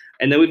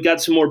 And then we've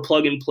got some more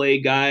plug-and-play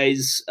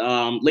guys.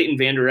 Leighton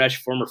Vander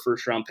Esch, former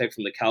first-round pick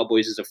from the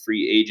Cowboys, is a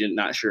free agent.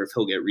 Not sure if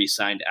he'll get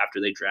re-signed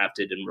after they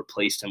drafted and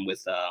replaced him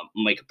with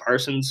Micah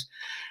Parsons.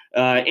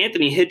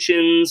 Anthony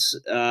Hitchens,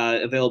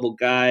 available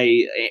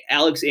guy.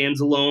 Alex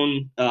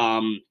Anzalone,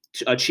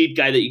 a cheap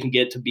guy that you can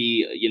get to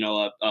be,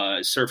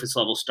 a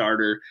surface-level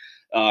starter,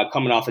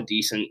 coming off a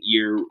decent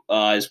year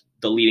as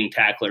the leading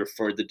tackler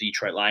for the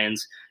Detroit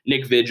Lions.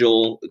 Nick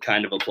Vigil,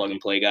 kind of a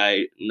plug-and-play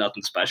guy,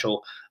 nothing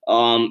special.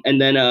 And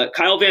then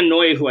Kyle Van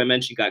Noy, who I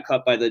mentioned got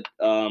cut by the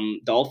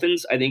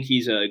Dolphins. I think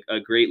he's a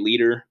great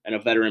leader and a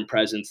veteran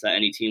presence that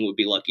any team would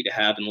be lucky to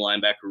have in the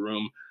linebacker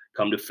room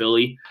come to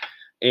Philly.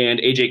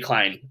 And A.J.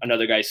 Klein,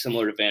 another guy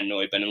similar to Van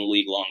Noy, been in the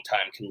league a long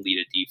time, can lead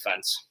a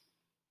defense.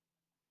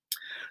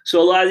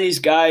 So a lot of these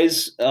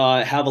guys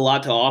have a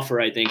lot to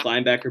offer. I think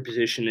linebacker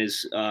position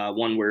is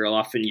one where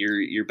often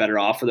you're better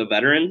off with a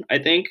veteran, I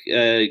think,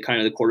 kind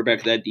of the quarterback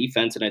of that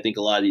defense. And I think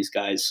a lot of these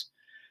guys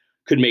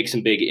could make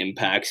some big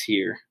impacts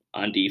here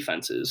on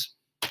defenses.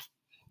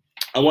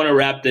 I want to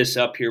wrap this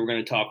up here. We're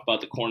going to talk about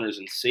the corners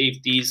and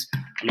safeties.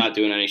 I'm not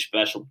doing any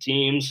special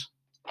teams.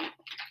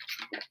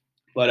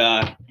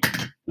 But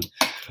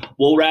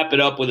we'll wrap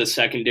it up with a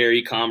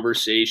secondary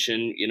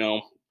conversation.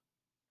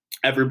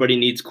 Everybody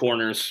needs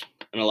corners,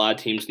 and a lot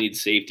of teams need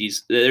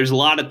safeties. There's a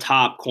lot of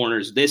top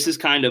corners. This is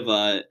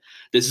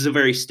a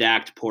very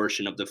stacked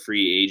portion of the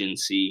free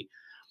agency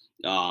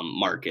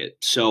market.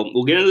 So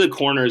we'll get into the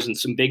corners and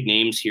some big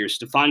names here.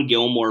 Stephon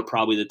Gilmore,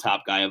 probably the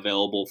top guy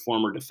available,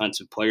 former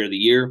Defensive Player of the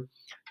Year.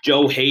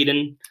 Joe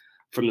Hayden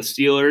from the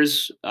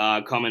Steelers,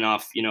 coming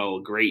off a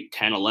great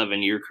 10,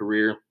 11-year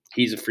career.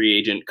 He's a free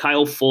agent.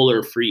 Kyle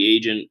Fuller, free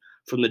agent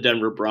from the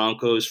Denver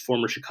Broncos,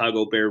 former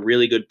Chicago Bear,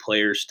 really good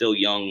player, still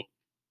young.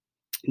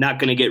 Not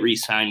going to get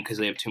re-signed because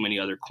they have too many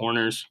other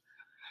corners.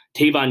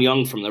 Tavon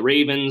Young from the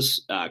Ravens.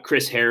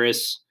 Chris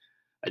Harris,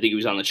 I think he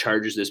was on the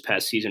Chargers this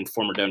past season,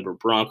 former Denver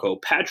Bronco.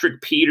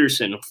 Patrick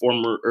Peterson,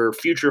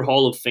 future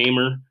Hall of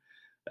Famer,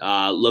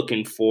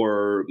 looking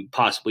for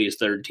possibly his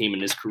third team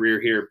in his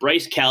career here.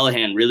 Bryce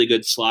Callahan, really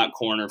good slot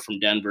corner from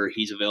Denver.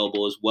 He's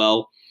available as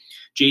well.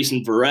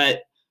 Jason Verrett,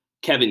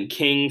 Kevin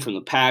King from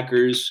the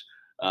Packers.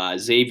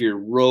 Xavier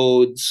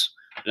Rhodes,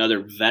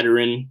 another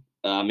veteran,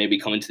 maybe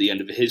coming to the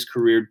end of his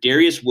career.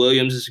 Darius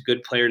Williams is a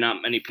good player.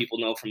 Not many people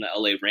know from the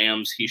LA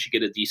Rams. He should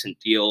get a decent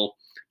deal.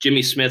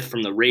 Jimmy Smith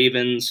from the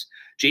Ravens.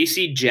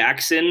 J.C.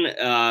 Jackson,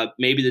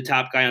 maybe the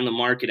top guy on the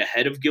market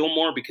ahead of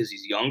Gilmore because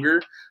he's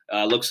younger.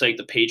 Looks like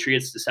the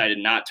Patriots decided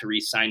not to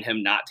re-sign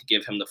him, not to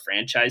give him the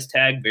franchise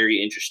tag.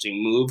 Very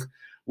interesting move.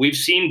 We've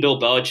seen Bill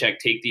Belichick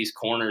take these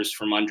corners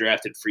from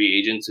undrafted free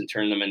agents and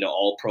turn them into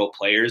all-pro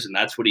players, and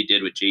that's what he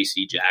did with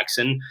J.C.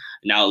 Jackson.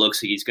 Now it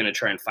looks like he's going to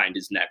try and find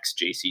his next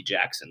J.C.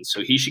 Jackson.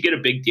 So he should get a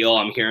big deal.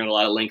 I'm hearing a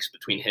lot of links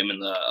between him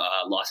and the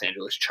Los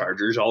Angeles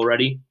Chargers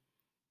already.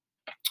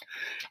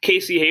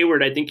 Casey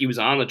Hayward, I think he was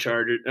on the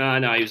Chargers.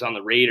 No, he was on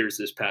the Raiders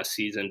this past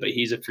season, but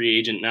he's a free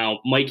agent now.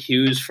 Mike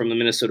Hughes from the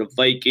Minnesota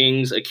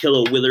Vikings,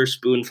 Akilla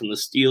Witherspoon from the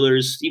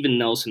Steelers, Steven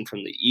Nelson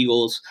from the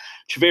Eagles,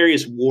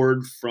 Travarius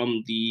Ward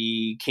from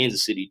the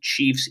Kansas City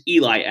Chiefs,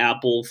 Eli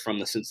Apple from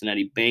the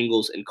Cincinnati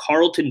Bengals, and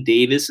Carlton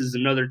Davis is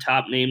another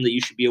top name that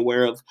you should be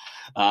aware of,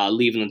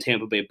 leaving the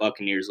Tampa Bay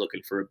Buccaneers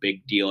looking for a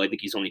big deal. I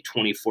think he's only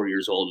 24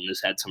 years old and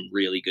has had some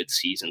really good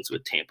seasons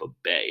with Tampa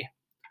Bay.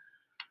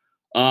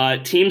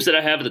 Teams that I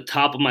have at the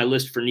top of my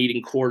list for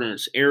needing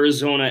corners: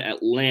 Arizona,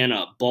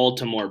 Atlanta,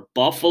 Baltimore.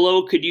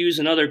 Buffalo could use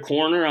another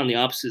corner on the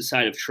opposite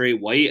side of Trey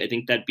White. I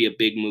think that'd be a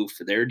big move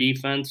for their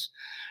defense.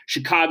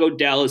 Chicago,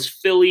 Dallas,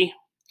 Philly.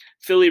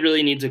 Philly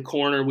really needs a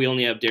corner. We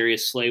only have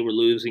Darius Slay. We're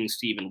losing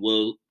Steven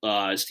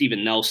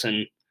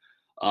Nelson.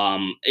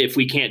 If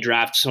we can't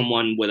draft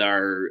someone with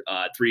our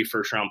 3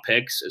 first-round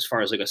picks, as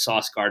far as like a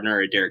Sauce Gardner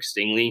or a Derek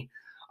Stingley,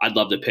 I'd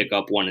love to pick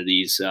up one of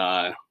these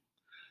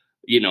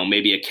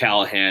maybe a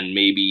Callahan,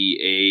 maybe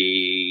a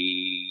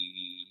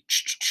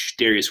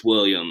Darius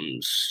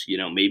Williams,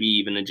 maybe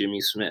even a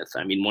Jimmy Smith.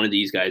 I mean, one of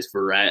these guys,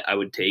 Verrett, I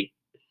would take.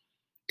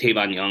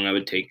 Tavon Young, I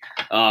would take.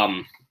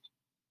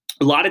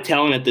 A lot of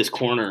talent at this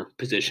corner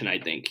position, I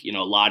think. A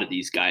lot of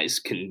these guys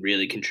can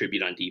really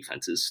contribute on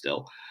defenses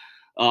still.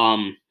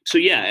 And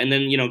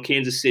then,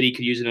 Kansas City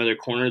could use another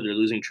corner. They're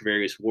losing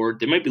Travarius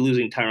Ward. They might be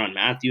losing Tyrann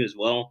Mathieu as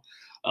well.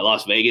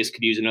 Las Vegas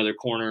could use another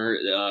corner.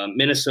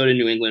 Minnesota,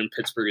 New England,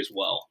 Pittsburgh as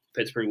well.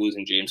 Pittsburgh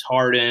losing James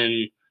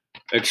Harden.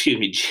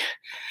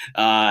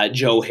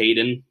 Joe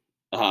Hayden,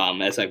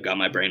 as I've got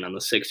my brain on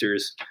the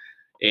Sixers.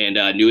 And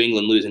New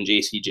England losing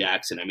J.C.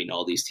 Jackson. I mean,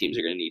 all these teams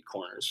are going to need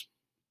corners.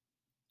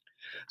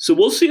 So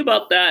we'll see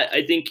about that.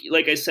 I think,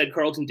 like I said,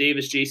 Carlton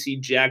Davis, J.C.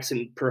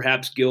 Jackson,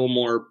 perhaps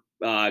Gilmore,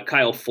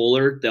 Kyle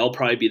Fuller. They'll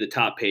probably be the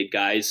top paid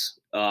guys.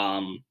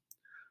 I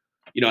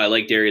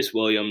like Darius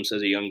Williams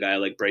as a young guy. I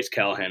like Bryce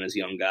Callahan as a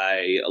young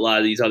guy. A lot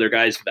of these other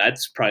guys,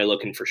 vets, probably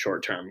looking for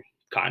short-term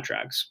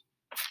contracts.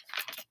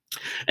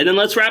 And then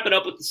let's wrap it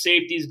up with the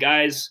safeties,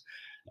 guys.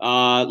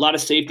 A lot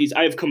of safeties.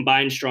 I have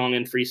combined strong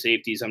and free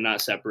safeties. I'm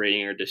not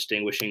separating or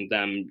distinguishing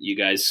them. You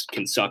guys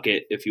can suck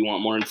it if you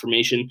want more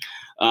information.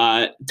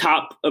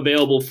 Top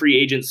available free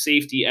agent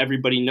safety,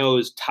 everybody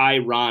knows,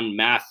 Tyrann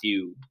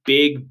Mathieu.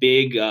 Big,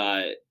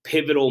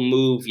 pivotal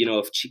move.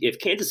 If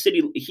Kansas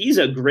City, he's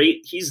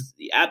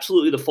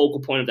absolutely the focal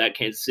point of that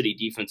Kansas City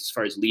defense as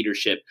far as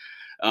leadership.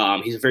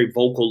 He's a very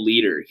vocal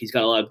leader. He's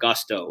got a lot of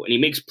gusto, and he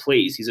makes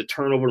plays. He's a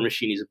turnover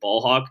machine. He's a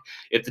ball hawk.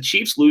 If the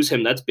Chiefs lose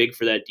him, that's big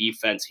for that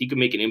defense. He could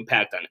make an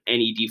impact on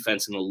any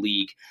defense in the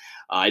league.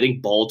 I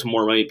think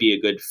Baltimore might be a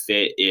good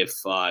fit if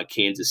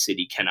Kansas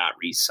City cannot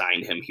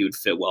re-sign him. He would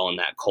fit well in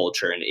that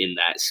culture and in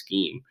that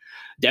scheme.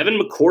 Devin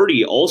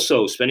McCourty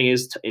also spending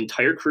his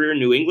entire career in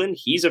New England.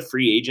 He's a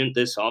free agent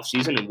this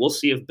offseason, and we'll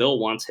see if Bill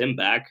wants him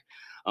back.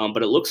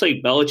 But it looks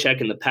like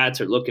Belichick and the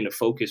Pats are looking to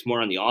focus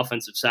more on the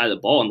offensive side of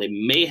the ball, and they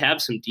may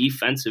have some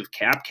defensive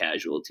cap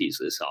casualties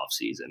this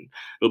offseason.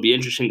 It'll be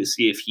interesting to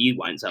see if he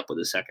winds up with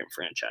a second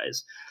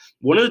franchise.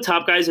 One of the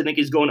top guys I think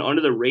is going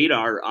under the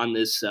radar on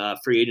this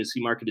free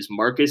agency market is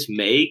Marcus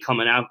May,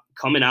 coming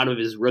out of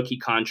his rookie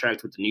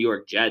contract with the New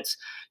York Jets.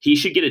 He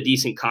should get a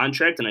decent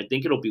contract, and I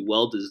think it'll be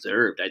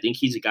well-deserved. I think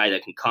he's a guy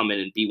that can come in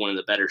and be one of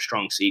the better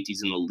strong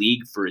safeties in the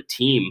league for a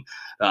team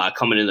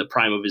coming in the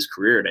prime of his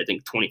career at, I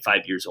think,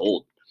 25 years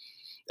old.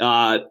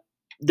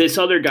 This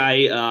other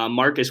guy,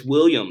 Marcus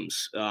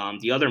Williams,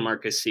 the other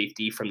Marcus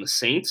safety from the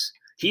Saints,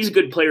 he's a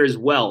good player as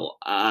well.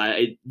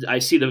 I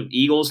see the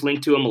Eagles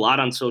linked to him a lot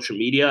on social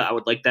media. I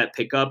would like that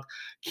pickup.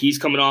 He's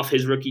coming off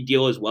his rookie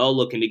deal as well,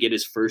 looking to get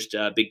his first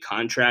big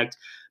contract.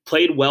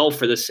 Played well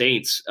for the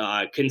Saints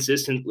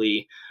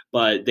consistently,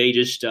 but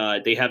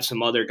they have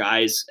some other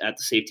guys at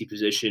the safety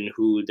position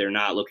who they're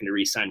not looking to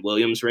re-sign.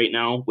 Williams right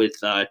now, with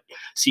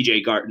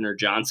C.J.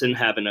 Gardner-Johnson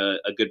having a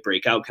good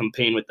breakout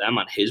campaign with them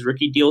on his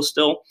rookie deal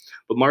still.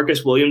 But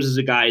Marcus Williams is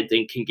a guy I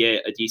think can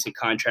get a decent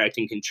contract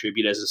and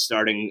contribute as a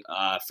starting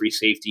free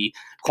safety.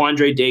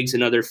 Quandre Diggs,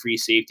 another free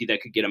safety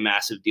that could get a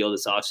massive deal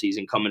this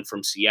offseason coming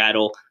from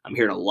Seattle. I'm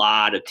hearing a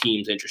lot of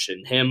teams interested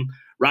in him.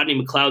 Rodney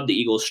McLeod, the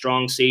Eagles'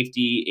 strong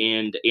safety,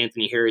 and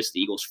Anthony Harris, the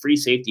Eagles' free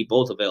safety,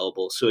 both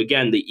available. So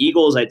again, the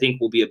Eagles, I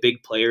think, will be a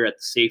big player at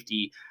the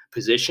safety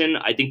position.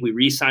 I think we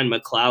re-sign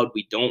McLeod.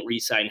 We don't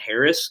re-sign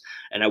Harris,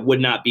 and I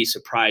would not be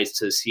surprised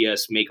to see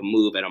us make a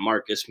move at a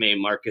Marcus May,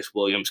 Marcus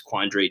Williams,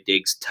 Quandre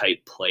Diggs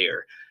type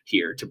player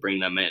here to bring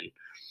them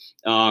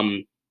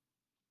in.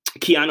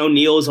 Keanu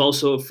Neal is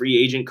also a free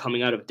agent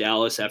coming out of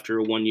Dallas after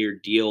a one-year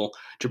deal.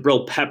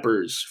 Jabril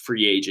Peppers,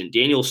 free agent.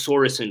 Daniel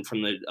Sorensen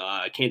from the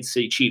Kansas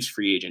City Chiefs,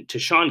 free agent.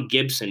 Tashaun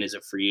Gibson is a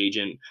free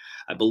agent.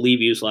 I believe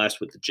he was last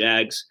with the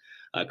Jags.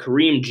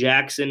 Kareem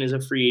Jackson is a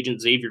free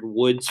agent. Xavier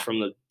Woods from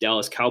the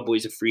Dallas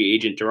Cowboys, a free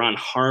agent. Deron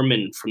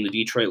Harmon from the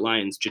Detroit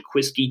Lions.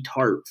 Jaquiski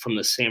Tart from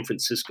the San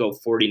Francisco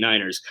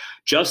 49ers.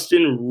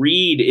 Justin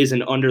Reed is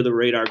an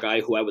under-the-radar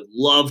guy who I would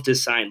love to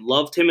sign.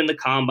 Loved him in the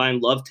combine.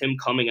 Loved him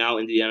coming out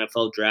into the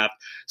NFL draft.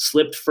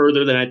 Slipped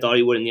further than I thought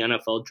he would in the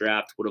NFL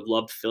draft. Would have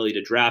loved Philly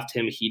to draft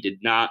him. He did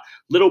not.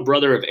 Little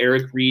brother of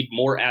Eric Reed,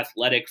 more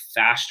athletic,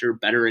 faster,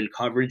 better in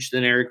coverage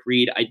than Eric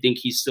Reed. I think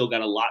he's still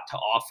got a lot to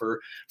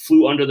offer.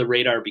 Flew under the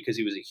radar because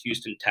he was a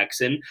Houston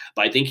Texan,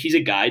 but I think he's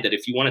a guy that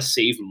if you want to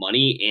save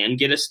money and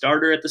get a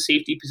starter at the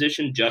safety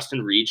position,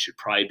 Justin Reed should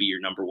probably be your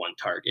number one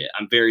target.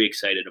 I'm very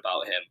excited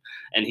about him,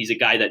 and he's a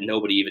guy that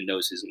nobody even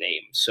knows his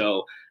name.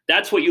 So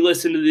that's what you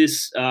listen to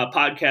this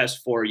podcast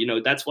for.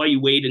 That's why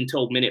you wait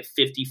until minute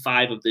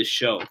 55 of this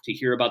show to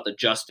hear about the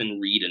Justin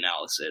Reed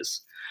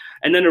analysis.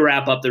 And then to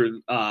wrap up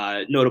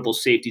the notable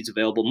safeties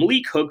available,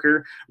 Malik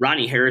Hooker,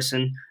 Ronnie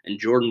Harrison, and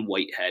Jordan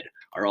Whitehead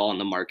are all on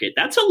the market.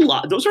 That's a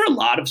lot. Those are a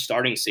lot of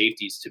starting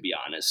safeties, to be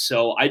honest.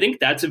 So I think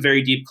that's a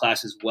very deep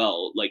class as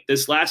well. Like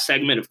this last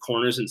segment of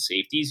corners and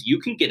safeties, you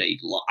can get a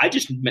lot. I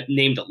just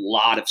named a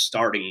lot of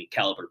starting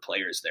caliber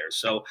players there.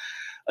 So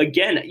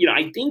again,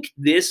 I think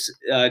this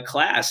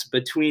class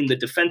between the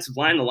defensive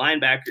line, the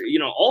linebacker,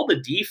 all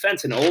the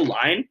defense and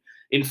O-line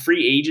in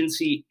free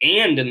agency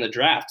and in the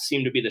draft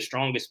seem to be the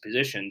strongest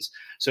positions.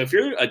 So if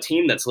you're a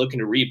team that's looking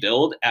to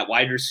rebuild at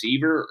wide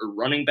receiver or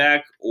running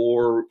back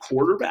or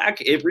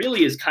quarterback, it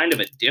really is kind of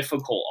a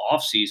difficult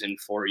offseason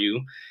for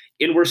you.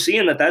 And we're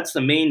seeing that that's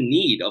the main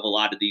need of a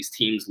lot of these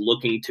teams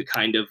looking to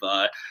kind of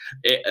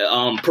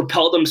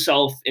propel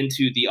themselves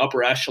into the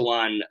upper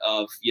echelon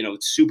of,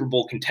 Super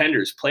Bowl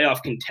contenders,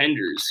 playoff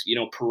contenders,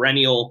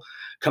 perennial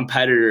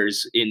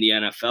competitors in the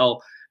NFL.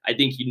 I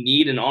think you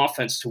need an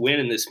offense to win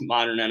in this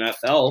modern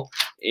NFL,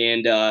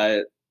 and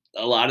a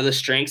lot of the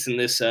strengths in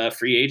this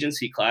free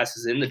agency class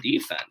is in the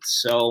defense.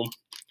 So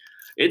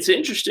it's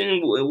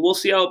interesting. We'll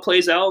see how it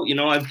plays out.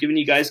 I've given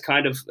you guys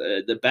kind of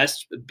the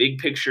best big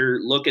picture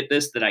look at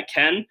this that I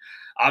can.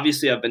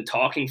 Obviously, I've been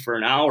talking for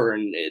an hour,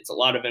 and it's a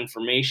lot of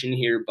information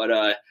here, but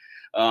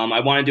I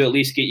wanted to at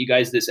least get you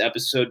guys this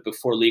episode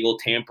before legal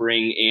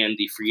tampering and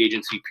the free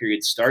agency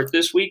period start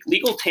this week.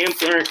 Legal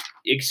tampering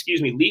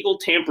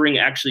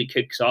actually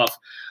kicks off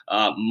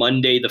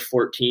Monday the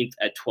 14th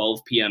at 12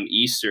 p.m.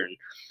 Eastern.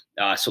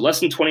 So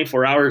less than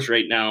 24 hours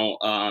right now.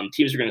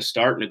 Teams are going to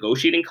start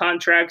negotiating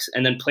contracts,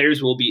 and then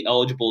players will be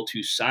eligible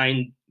to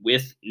sign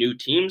with new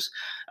teams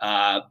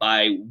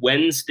by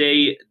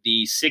Wednesday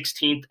the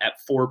 16th at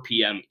 4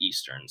 p.m.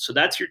 Eastern. So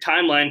that's your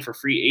timeline for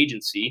free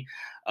agency.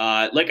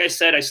 Like I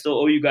said, I still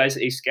owe you guys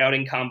a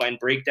scouting combine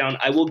breakdown.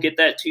 I will get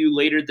that to you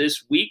later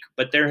this week,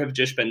 but there have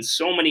just been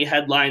so many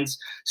headlines,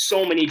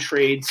 so many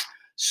trades,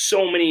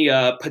 so many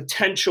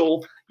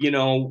potential,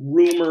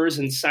 rumors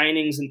and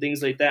signings and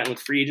things like that. And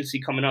with free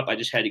agency coming up, I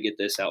just had to get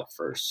this out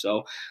first.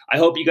 So I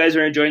hope you guys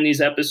are enjoying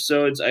these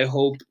episodes. I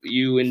hope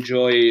you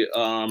enjoy,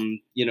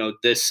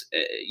 this,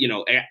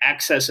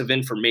 access of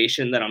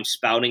information that I'm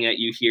spouting at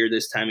you here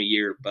this time of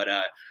year. But,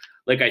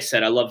 like I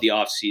said, I love the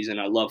offseason.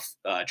 I love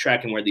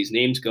tracking where these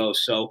names go.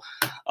 So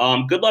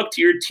good luck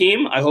to your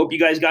team. I hope you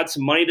guys got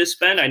some money to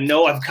spend. I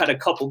know I've got a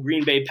couple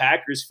Green Bay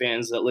Packers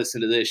fans that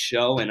listen to this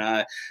show. And,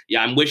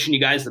 I'm wishing you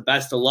guys the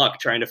best of luck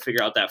trying to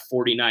figure out that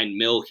 49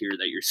 mil here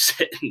that you're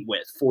sitting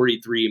with.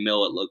 43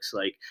 mil, it looks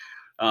like.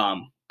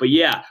 But,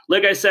 yeah,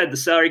 like I said, the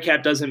salary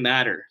cap doesn't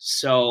matter.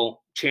 So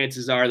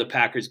chances are the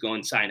Packers go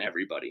and sign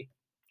everybody.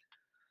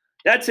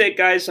 That's it,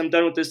 guys. I'm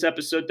done with this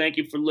episode. Thank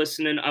you for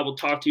listening. I will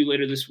talk to you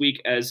later this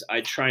week as I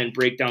try and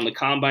break down the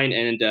combine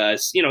and,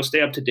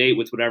 stay up to date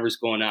with whatever's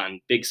going on.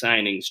 Big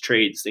signings,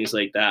 trades, things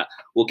like that.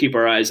 We'll keep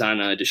our eyes on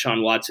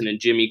Deshaun Watson and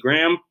Jimmy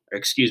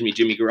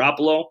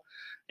Garoppolo.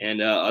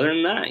 And other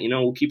than that,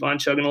 we'll keep on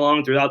chugging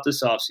along throughout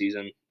this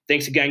offseason.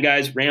 Thanks again,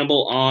 guys.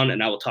 Ramble on,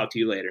 and I will talk to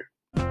you later.